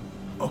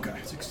 Okay.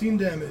 16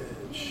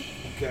 damage.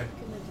 Okay.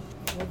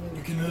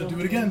 You can do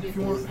it again if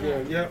you want. Yeah.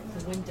 Yep.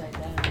 The wind died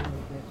down a little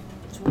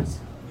bit. Twice.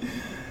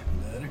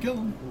 That'll kill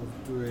him.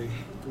 3,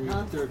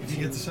 Huh? 13. If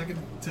he gets a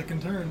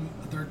second turn,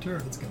 a third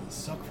turn, it's gonna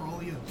suck for all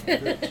of you.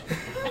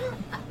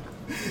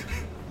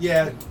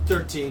 Yeah,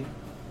 13.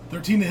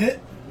 13 to hit.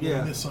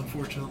 Yeah. Miss,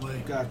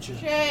 unfortunately. Gotcha.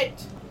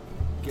 Shit.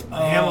 Get my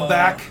hammer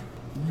back.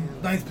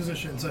 9th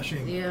position,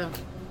 Sashim. Yeah.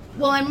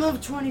 Well, I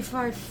moved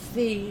 25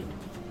 feet,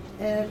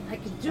 and I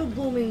could do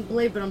Booming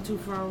Blade, but I'm too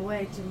far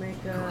away to make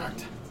a...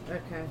 Correct.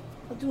 Okay.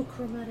 I'll do a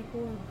Chromatic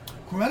Orb.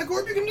 Chromatic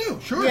Orb you can do,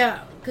 sure.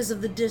 Yeah, because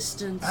of the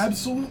distance.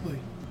 Absolutely.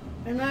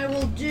 And I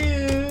will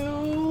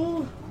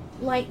do...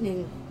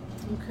 Lightning.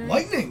 Okay.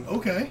 Lightning,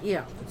 okay.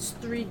 Yeah, it's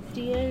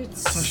 3d8.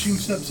 Sashim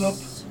steps up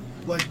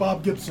like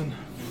Bob Gibson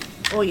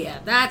Oh yeah,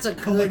 that's a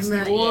good Collects the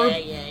one. orb.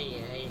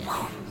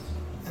 Yeah.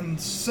 and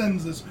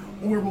sends this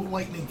orb of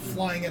lightning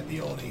flying at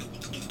the Oni.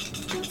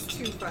 That's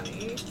too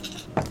funny.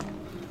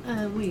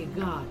 We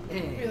got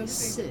a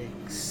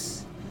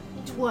 6,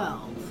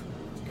 12,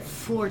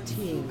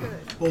 14.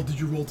 Well, did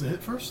you roll to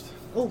hit first?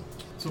 Oh,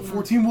 So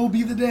 14 will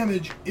be the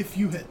damage if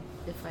you hit.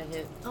 if I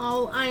hit.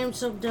 Oh, I am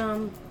so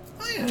dumb.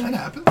 Oh yeah, that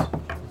happens.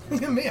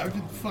 Look at me, I've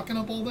been fucking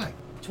up all day.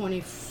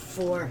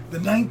 24. The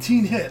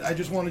 19 hit, I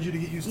just wanted you to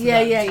get used to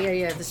Yeah, that.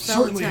 yeah. The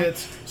spell Certainly attack.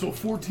 hits. So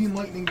 14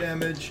 lightning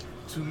damage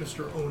to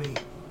Mr. Oni.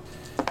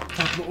 Top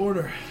of the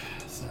order.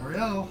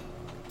 Sariel.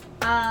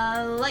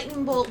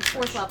 Lightning bolt,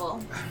 4th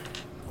level.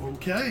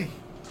 Okay.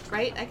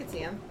 Right? I could see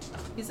him.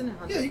 He's in a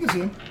 100. Yeah, you can see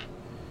him.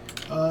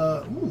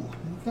 Ooh,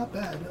 not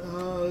bad.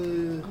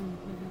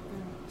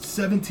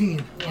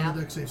 17 on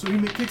the deck save. So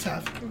he kicks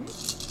half.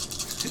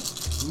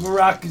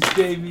 Maracas,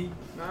 baby.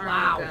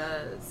 Wow.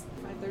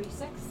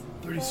 536.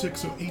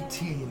 36, so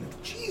 18.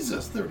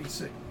 Jesus,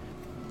 36.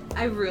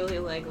 I really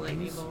like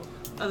lightning bolt,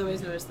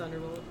 otherwise known as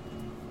thunderbolt,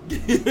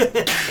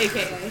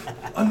 aka.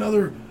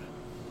 Another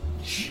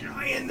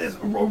giant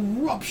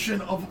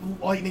eruption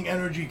of lightning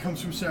energy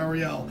comes from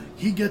Sariel.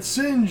 He gets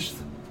singed.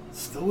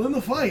 Still in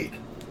the fight.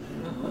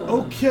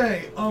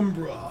 Okay,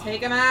 Umbra.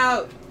 Take him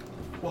out.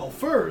 Well,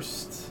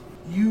 first,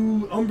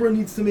 Umbra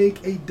needs to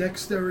make a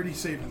dexterity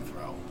saving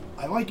throw.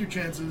 I like your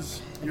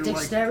chances. You're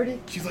Dexterity?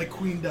 Like, she's like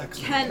Queen Dex.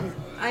 Can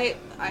I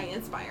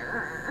inspire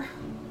her?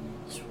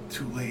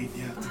 Too late.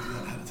 You have to do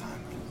that ahead of time.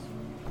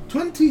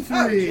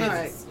 23. All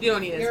right. You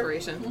don't need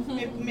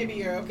inspiration. Maybe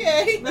you're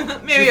okay.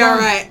 Maybe You're all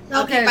fine. right.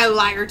 I'll Okay. keep my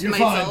liar to You're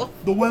myself.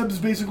 fine. The webs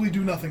basically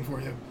do nothing for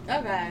you.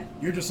 Okay.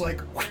 You're just like,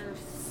 They're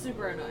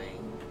super annoying.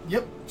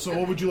 yep. So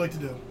what would you like to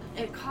do?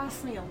 It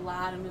costs me a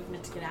lot of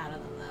movement to get out of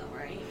them, though,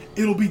 right?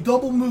 It'll be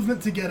double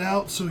movement to get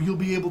out, so you'll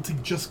be able to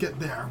just get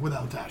there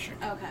without dashing.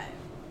 Okay.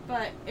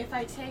 But if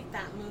I take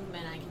that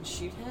movement, I can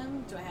shoot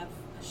him. Do I have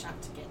a shot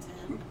to get to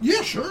him?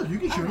 Yeah, sure. You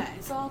can shoot Okay,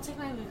 him. so I'll take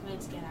my movement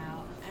to get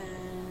out,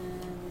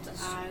 and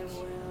I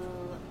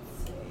will,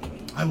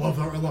 let's see. I love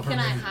her. I love her. Can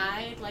I name.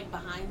 hide, like,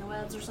 behind the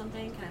webs or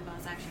something? Can I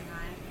bonus action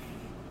hide?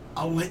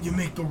 I'll let you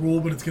make the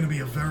roll, but it's going to be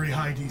a very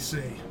high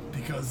DC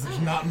because there's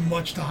not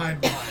much to hide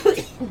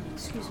behind.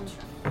 Excuse me.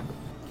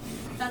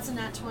 That's a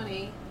nat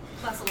 20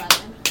 plus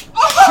 11.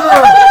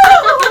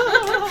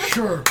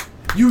 Sure.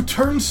 You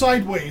turn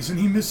sideways and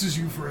he misses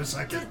you for a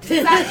second.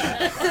 Does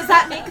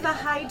that make the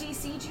high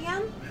DC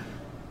GM?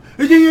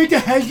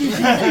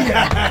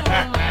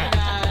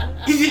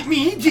 Is it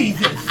me,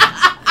 Jesus?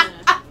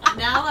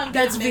 Now I'm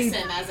That's gonna miss me.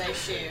 him as I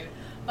shoot.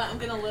 But I'm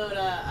gonna load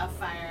a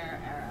fire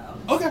arrow.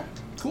 Okay,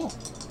 cool.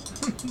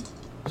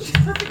 She's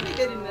perfectly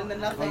hidden in the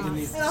nothing.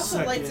 Underneath And also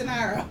the lights an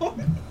arrow.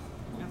 Okay,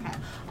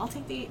 I'll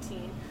take the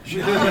 18.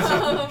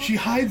 She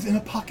hides in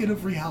a pocket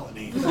of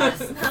reality.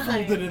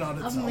 Folded it on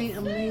itself.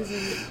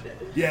 Amazing.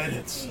 Yeah, it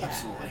is. Yeah,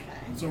 Absolutely.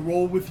 okay. So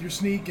roll with your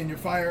sneak and your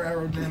fire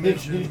arrow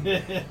damage, and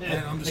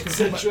I'm just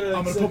gonna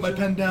Et put my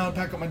pen down,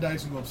 pack up my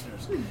dice, and go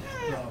upstairs.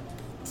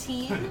 So,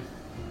 18.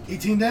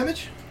 18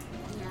 damage.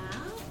 Yeah.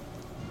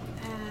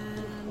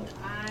 And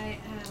I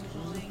am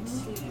going to, let's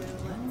see. I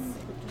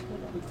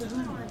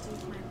don't want to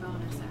take my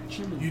bonus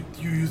action.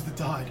 You used it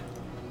to hide.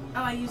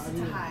 Oh, I used it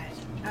to hide.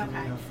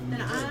 Okay.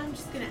 Then I'm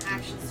just gonna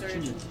action surge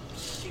and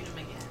shoot him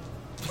again.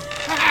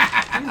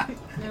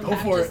 Go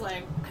for just it.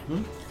 like,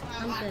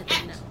 I'm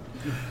dead now.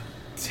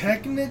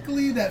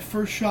 Technically, that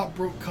first shot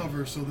broke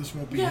cover, so this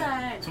won't be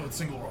Yeah, hit. So it's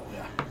single roll,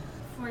 yeah.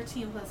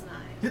 14 plus 9.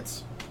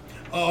 Hits.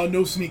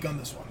 No sneak on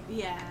this one.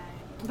 Yeah.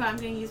 But I'm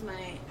gonna use my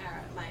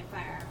arrow, my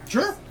fire arrow.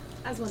 Sure.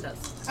 As one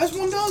does. As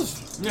one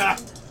does. Yeah.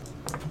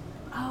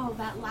 Oh,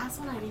 that last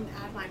one I didn't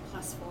add my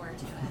 +4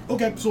 to it.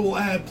 Okay, so we'll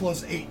add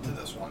 +8 to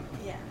this one.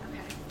 Yeah,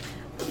 okay.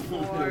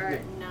 4,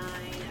 9,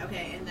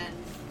 okay, and then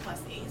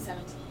 +8,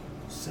 17.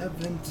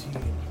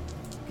 17.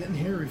 Getting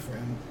hairy,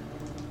 friend.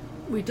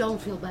 We don't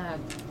feel bad.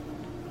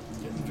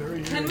 Getting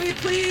very Can hairy. we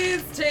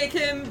please take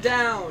him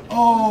down?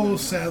 Oh,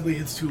 sadly,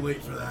 it's too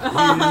late for that. He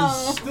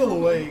is still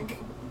awake.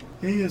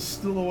 He is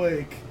still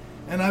awake.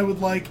 And I would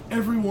like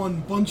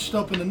everyone bunched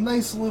up in a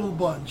nice little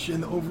bunch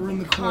and over in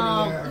the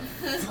corner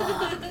there.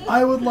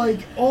 I would like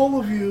all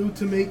of you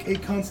to make a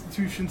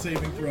Constitution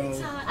saving throw.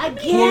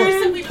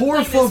 Again?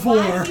 Por favor.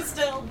 Why is he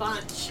still a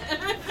bunch?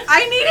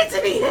 I need it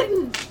to be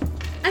hidden.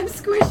 I'm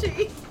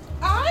squishy.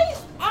 I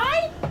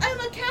am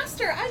a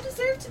caster. I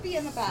deserve to be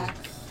in the back.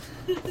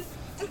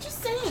 I'm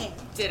just saying.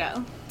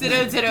 Ditto,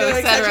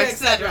 etc.,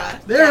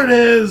 etc. There it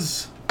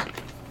is.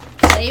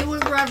 Say it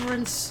with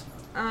reverence.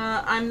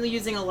 I'm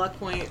using a luck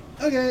point.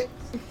 Okay.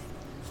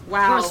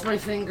 Wow. Cross my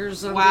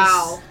fingers on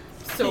Wow.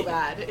 So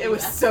bad. It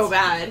was so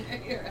bad.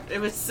 It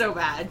was so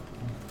bad.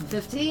 this.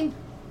 15?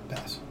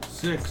 Pass.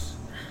 6.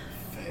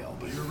 Fail,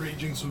 but you're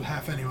raging, so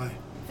half anyway.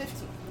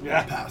 15.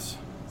 Yeah. Pass.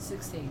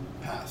 16.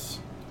 Pass.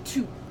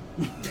 2.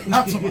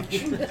 Not so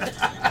much.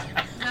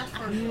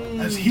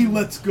 As he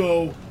lets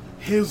go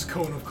his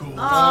cone of cold.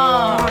 Again?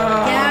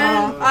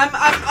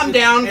 I'm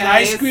down, An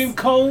guys. ice cream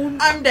cone?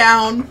 I'm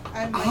down.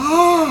 I'm like,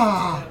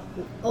 Ah!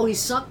 Oh, he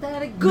sucked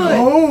at it? Good.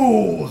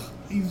 No!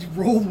 He's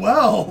rolled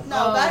well.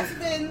 no, that's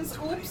Vin's.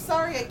 Oops,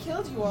 sorry, I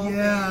killed you all.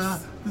 Yeah,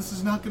 this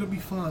is not going to be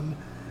fun.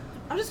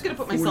 I'm just gonna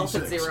put myself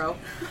at 46. 0.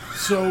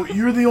 So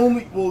you're the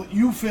only. Well,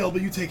 you fail,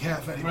 but you take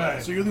half anyway.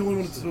 Right. So you're the only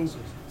one. So,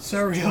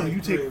 Sariel, you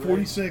take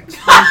 23, 46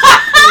 cold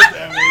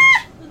damage.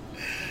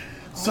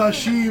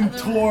 Sashim,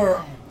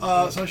 Tor,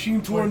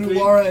 Twenty-three.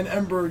 Nulara, and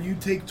Ember, you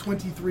take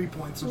 23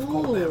 points of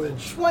cold Ooh.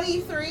 damage.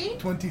 23?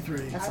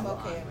 23. I'm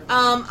okay.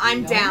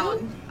 I'm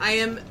down. I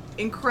am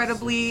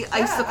incredibly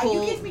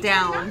icicle you gave me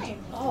down. 29.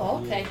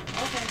 Oh, okay.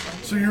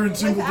 So you're in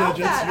single Without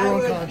digits. that, I You're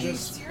would be unconscious.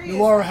 serious.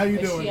 Nulara, how you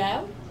Is doing? she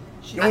out?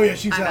 Oh yeah,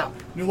 she's I'm out. out.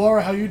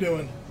 Nulara, how you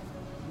doing?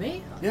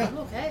 Me? Yeah. I'm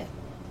okay.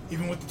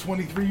 Even with the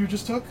 23 you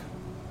just took?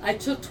 I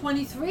took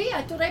 23.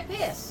 I thought I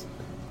passed.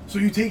 So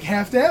you take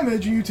half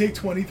damage and you take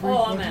 23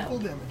 Oh, I'm points of out.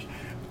 cold damage.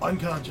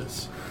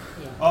 Unconscious.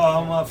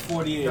 Oh, I'm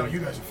 48. No, you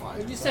guys are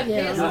fine. You said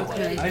Yeah, pass.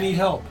 okay. I need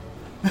help.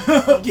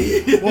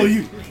 Well,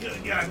 you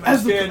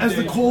as the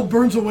Band-Aid. cold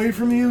burns away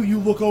from you, you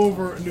look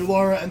over.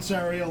 Nulara and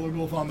Sariel are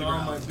both on the Oh,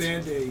 my ground.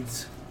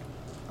 band-aids.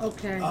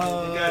 Okay.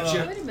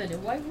 Gotcha. Wait a minute.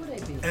 Why would I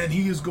be? And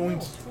he is going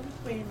to.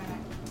 Wait a minute.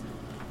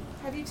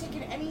 Have you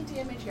taken any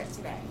damage yet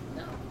today?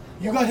 No.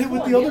 You Well, got hit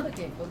with before the other.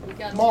 game, but we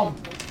got Mom.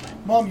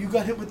 Mom, you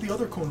got hit with the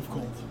other cone of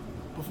cold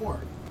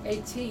before.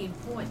 18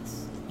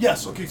 points.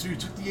 Yes. Okay, so you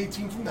took the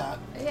 18 from that.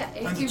 Yeah,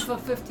 And 18 the for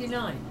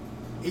 59.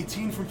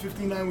 18 from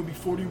 59 would be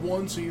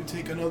 41, so you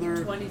take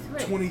another 23.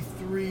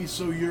 23,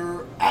 so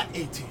you're at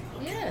 18.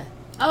 Yeah.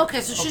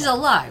 Okay, so she's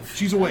alive.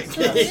 She's awake.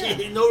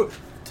 Yeah. No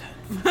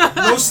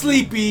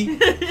sleepy.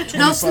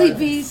 No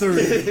sleepies.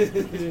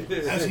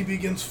 30. As he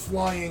begins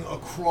flying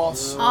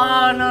across.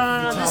 Oh, no,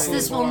 the top this of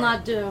this the will bar.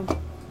 not do.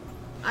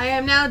 I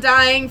am now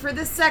dying for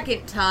the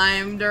second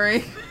time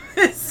during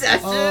this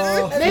session.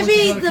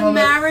 Maybe Fortune the comment.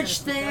 marriage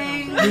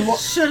thing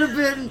should have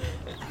been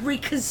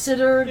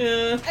reconsidered.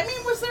 I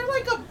mean, was there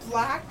like a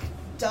black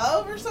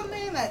dove or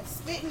something that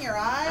spit in your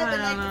eye the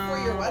night before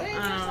your wedding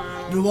or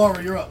something?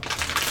 Nulara, you're up.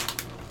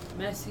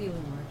 Mass healing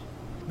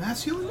word.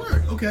 Mass healing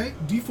word. Okay.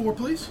 D4,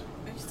 please.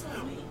 Are you still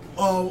awake?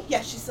 Oh,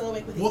 Yes, she's still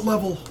awake with what 18.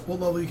 level? What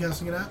level are you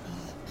casting it at?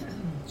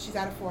 She's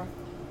out of 4.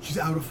 She's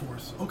out of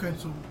 4th. Okay,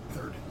 so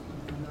 3rd.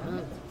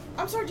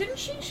 I'm sorry, didn't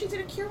she? She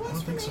did a cure I once don't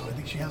for think me. so. I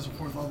think she has a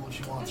 4th level if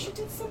she Oh, wants she it.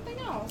 did something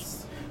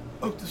else.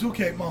 Oh, it's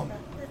okay, Mom.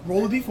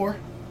 Roll a d4.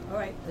 All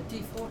right, a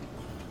D4.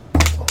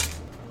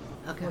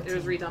 Okay. It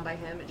was redone by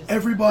him. It just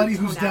Everybody the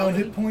who's down tonality.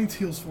 hit points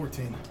heals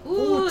 14.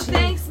 Ooh,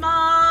 thanks,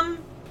 Mom.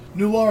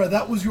 New Laura,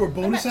 that was your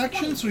bonus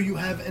action, so you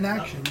have an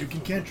action. You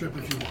can cantrip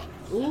if you want.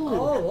 Ooh.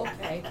 Oh,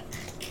 okay.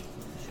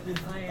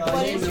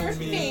 What you is know your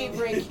me.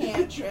 favorite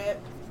cantrip?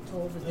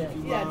 Over there.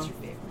 Yeah, it's your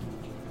favorite.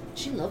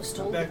 She loves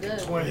Toll the Back at Dead.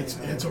 20.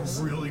 It's a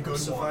really good one.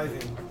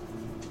 Surviving.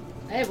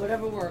 Hey,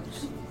 whatever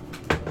works.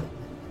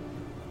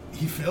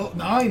 He failed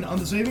 9 on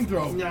the saving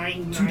throw.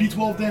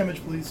 2d12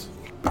 damage, please.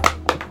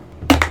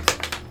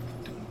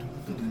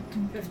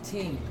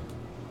 15.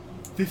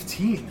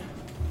 15.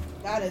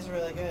 That is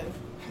really good.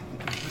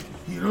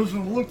 He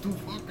doesn't look too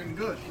fucking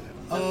good.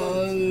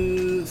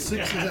 6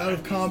 is out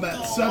of combat.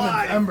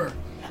 7th, Ember.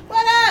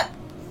 What up?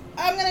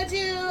 I'm gonna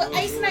do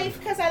ice knife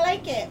because I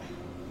like it.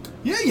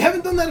 Yeah, you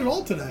haven't done that at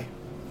all today.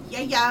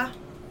 Yeah.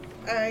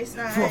 Ice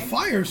knife. For a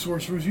fire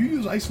sorceress, you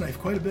use ice knife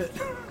quite a bit.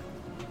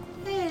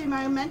 Hey,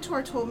 my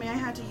mentor told me I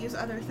had to use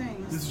other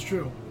things. This is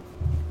true.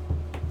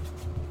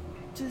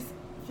 Does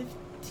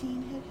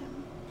 15 hit him?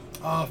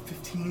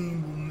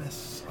 15 will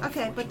miss.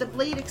 Okay, but the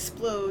blade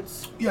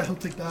explodes. Yeah, he'll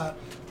take that.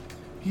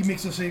 He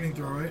makes a saving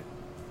throw, right?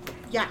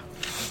 Yeah.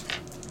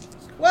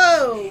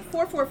 Whoa!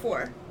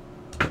 4.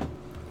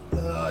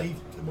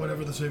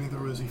 Whatever the saving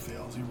throw is, he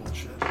fails. He rolled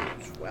shit.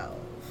 12.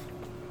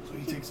 So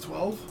he takes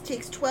 12.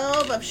 Takes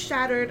 12 of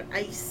shattered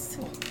ice.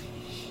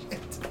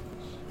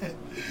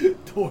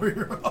 Tor,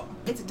 you're up.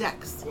 It's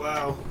Dex.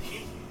 Wow.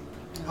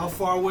 How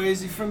far away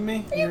is he from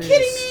me? Are you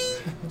kidding me?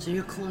 So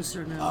you're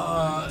closer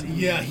now.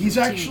 Yeah, he's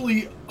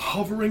actually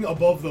hovering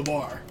above the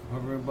bar.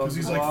 Hovering above Because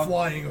he's the like bar.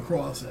 flying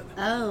across it.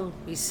 Oh,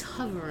 he's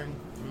hovering.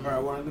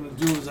 Alright, what I'm gonna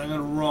do is I'm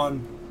gonna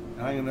run,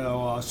 and I'm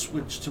gonna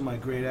switch to my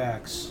great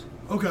axe.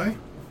 Okay.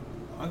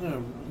 I'm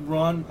gonna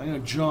run, I'm gonna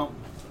jump.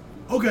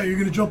 Okay, you're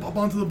gonna jump up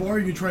onto the bar,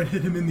 you're gonna try and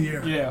hit him in the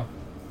air. Yeah.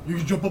 You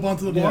can jump up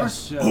onto the bar?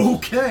 Yes, yes.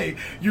 Okay.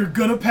 You're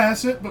gonna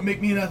pass it, but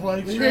make me an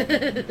athletics check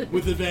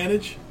with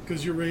advantage,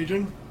 because you're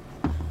raging.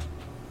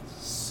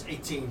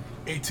 18.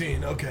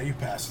 18. Okay, you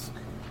passed.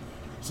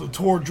 So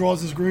Tor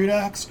draws his great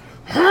axe,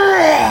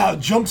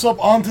 jumps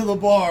up onto the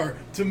bar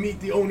to meet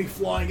the Oni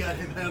flying at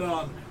him head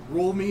on.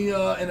 Roll me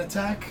an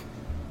attack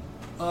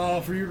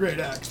for your great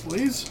axe,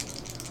 please.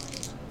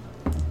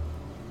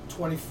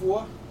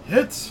 24.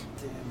 Hits.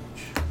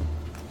 Damage.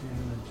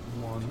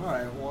 1.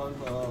 Alright,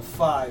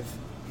 5.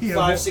 He had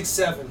 5, one- 6,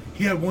 7.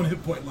 He had 1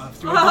 hit point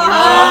left. Oh!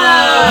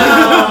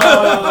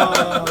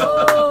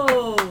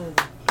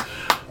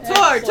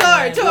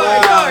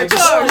 Tor.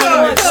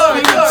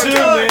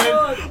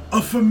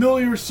 A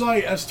familiar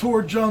sight as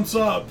Tor jumps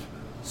up,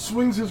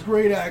 swings his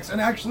great axe, and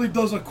actually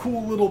does a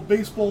cool little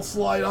baseball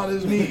slide on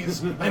his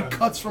knees and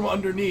cuts from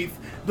underneath.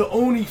 The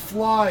Oni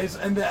flies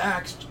and the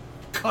axe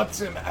cuts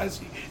him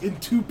in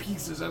 2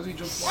 pieces as he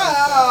just flies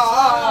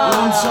back.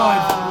 One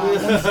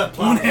side,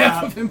 one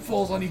half of him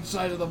falls on each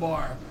side of the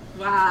bar.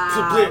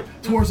 Wow.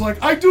 Tor's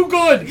like, I do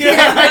good! Good.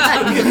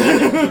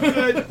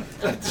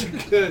 That's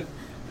good.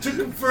 Took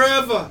him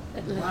forever.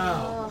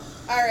 Wow.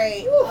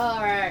 Alright.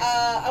 Alright.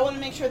 I want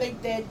to make sure they're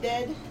dead.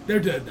 They're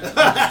dead.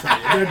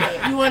 They're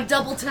dead. You want to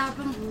double tap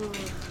him?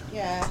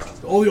 Yeah.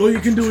 All you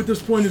can do at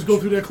this point is go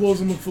through their clothes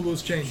and look for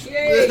loose change.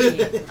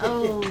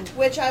 Oh.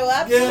 Which I will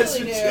Yes,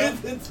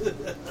 absolutely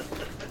do.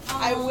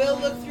 I will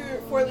look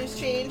through for loose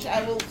change.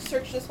 I will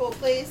search this whole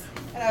place,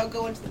 and I will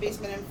go into the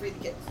basement and free the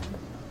kids.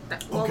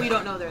 Well, Okay. we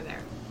don't know they're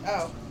there.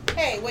 Oh.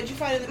 Hey, what'd you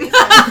find in the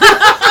basement?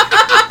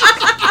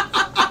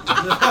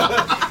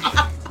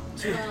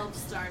 12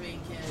 starving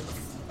kids.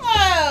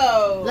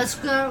 Oh! Let's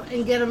go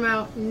and get him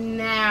out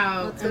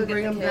now Let's go and get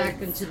bring the him back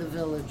kids. into the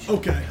village.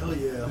 Okay. Hell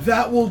yeah.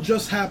 That will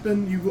just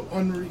happen. You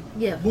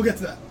Yeah. We'll get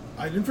to that.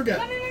 I didn't forget.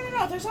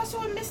 No. There's also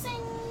a missing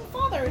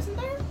father, isn't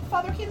there?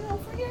 Father came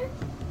over here?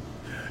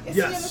 Is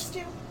he in the Yes.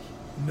 stew?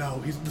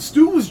 No, the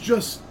stew was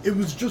just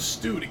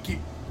stew to keep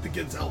the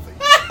kids healthy.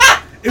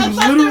 It was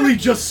literally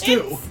just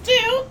stew. It's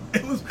stew?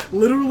 It was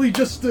literally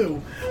just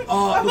stew.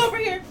 I'm over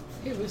here.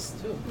 It was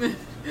stupid.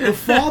 The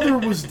father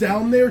was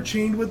down there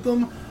chained with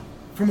them.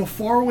 From a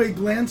faraway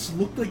glance,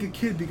 looked like a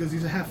kid because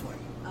he's a halfling.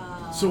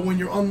 So when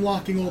you're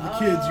unlocking all the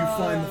kids, you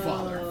find the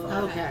father.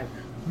 Okay.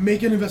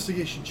 Make an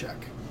investigation check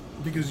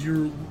because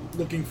you're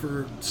looking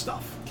for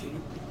stuff.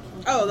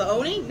 Oh, the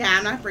Oni? Nah,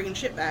 I'm not bringing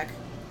shit back.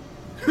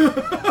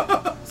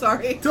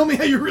 Sorry. Tell me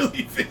how you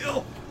really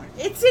feel.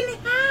 It's in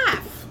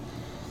half.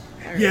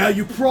 Yeah,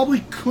 you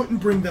probably couldn't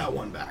bring that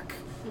one back.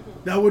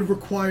 That would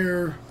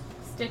require...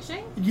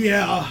 Stitching?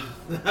 Yeah,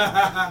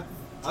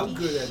 I'm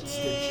good at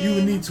stitching. you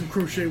would need some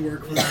crochet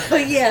work for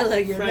that. Yeah,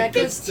 like your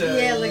necklace.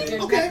 Frankenstein. Yeah, like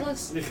your Okay.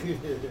 necklace.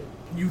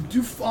 You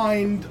do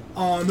find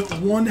on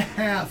one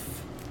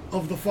half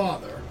of the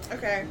father,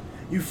 Okay.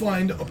 you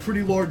find a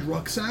pretty large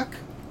rucksack.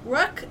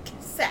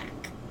 Rucksack.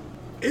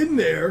 In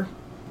there,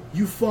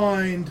 you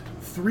find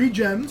 3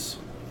 gems,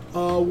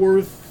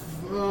 worth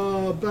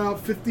about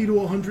 50 to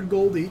 100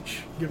 gold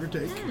each, give or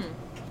take.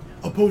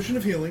 A potion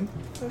of healing.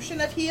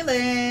 Potion of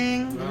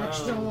healing. The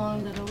extra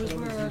long that always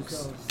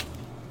works.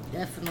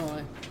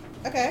 Definitely.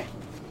 Okay.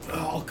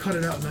 I'll cut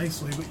it out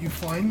nicely, but you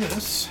find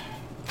this.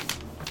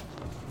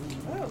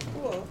 Oh,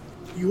 cool.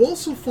 You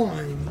also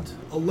find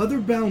a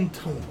leather-bound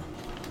tome,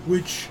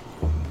 which,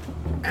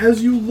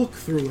 as you look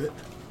through it,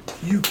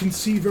 you can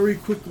see very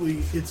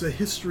quickly it's a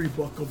history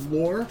book of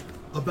lore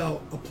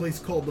about a place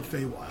called the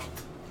Feywild.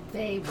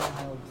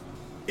 Feywild.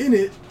 In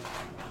it,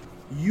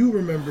 you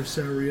remember,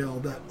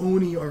 Sariel, that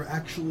Oni are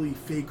actually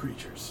Fey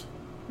creatures.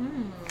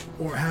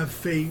 Or have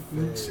Fey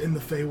roots in the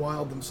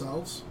Feywild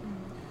themselves.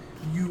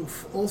 You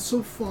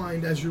also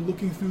find, as you're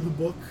looking through the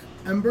book,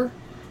 Ember,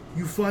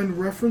 you find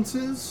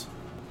references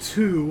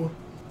to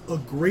a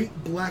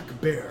great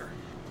black bear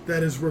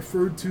that is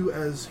referred to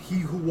as he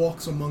who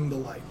walks among the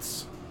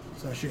lights.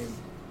 Sashim,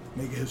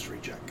 make a history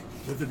check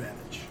with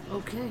advantage.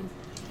 Okay.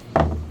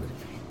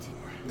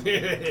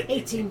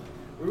 18.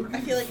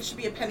 I feel like it should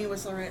be a penny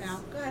whistle right now.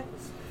 Go ahead.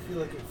 I feel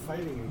like you're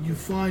fighting again. You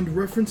find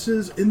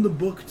references in the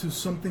book to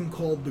something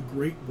called the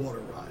Great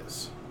Water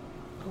Rise.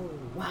 Oh,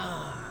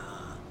 wow.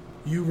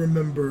 You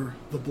remember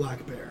the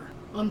black bear.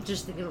 I'm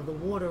just thinking of the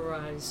water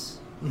rise,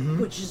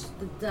 which is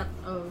the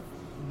depth of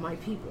my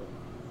people.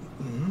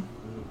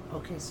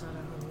 Okay, so I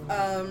don't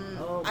know.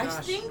 Oh, I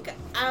gosh. think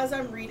as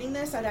I'm reading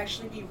this, I'd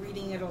actually be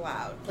reading it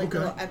aloud. Like Okay.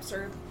 little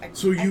excerpt.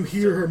 So you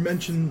hear her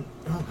mention,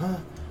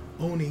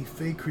 Oni,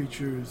 Fey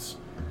creatures,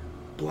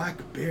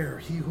 black bear,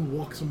 he who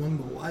walks among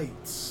the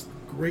lights,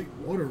 great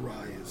water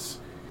rise.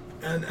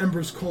 And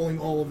Ember's calling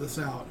all of this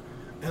out.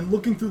 And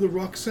looking through the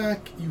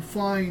rucksack, you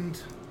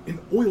find an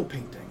oil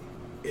painting.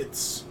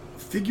 It's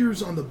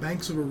figures on the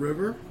banks of a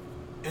river,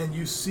 and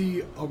you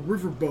see a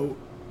riverboat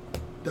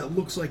that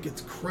looks like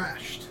it's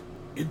crashed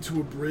into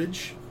a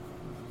bridge,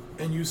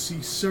 and you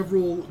see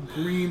several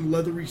green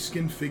leathery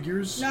skinned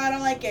figures No, I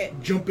don't like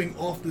it. jumping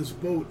off this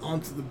boat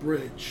onto the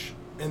bridge,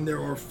 and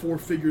there are 4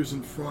 figures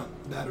in front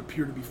that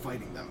appear to be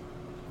fighting them.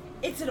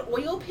 It's an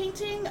oil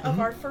painting of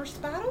our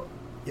first battle?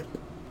 Yep.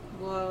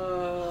 Whoa.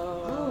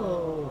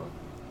 Oh.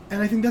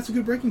 And I think that's a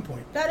good breaking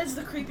point. That is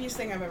the creepiest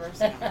thing I've ever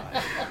seen.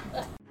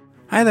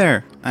 Hi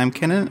there, I'm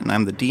Kenan, and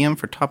I'm the DM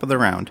for Top of the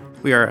Round.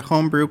 We are a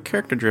homebrew,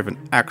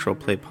 character-driven, actual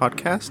play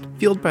podcast,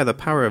 fueled by the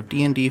power of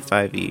D&D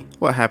 5e.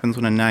 What happens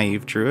when a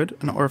naive druid,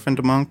 an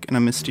orphaned monk, and a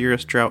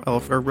mysterious drow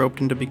elf are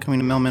roped into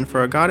becoming a mailman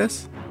for a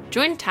goddess?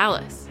 Join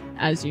Talus.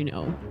 As you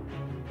know,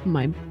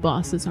 my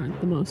bosses aren't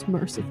the most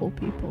merciful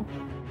people.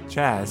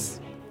 Chaz.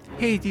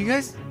 Hey, do you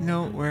guys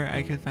know where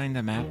I could find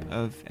a map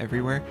of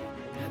everywhere?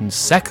 And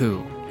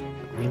Seku.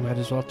 We might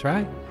as well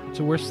try. It's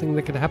the worst thing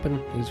that could happen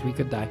is we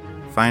could die.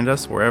 Find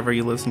us wherever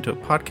you listen to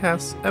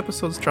podcasts.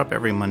 Episodes drop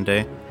every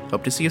Monday.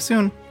 Hope to see you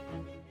soon.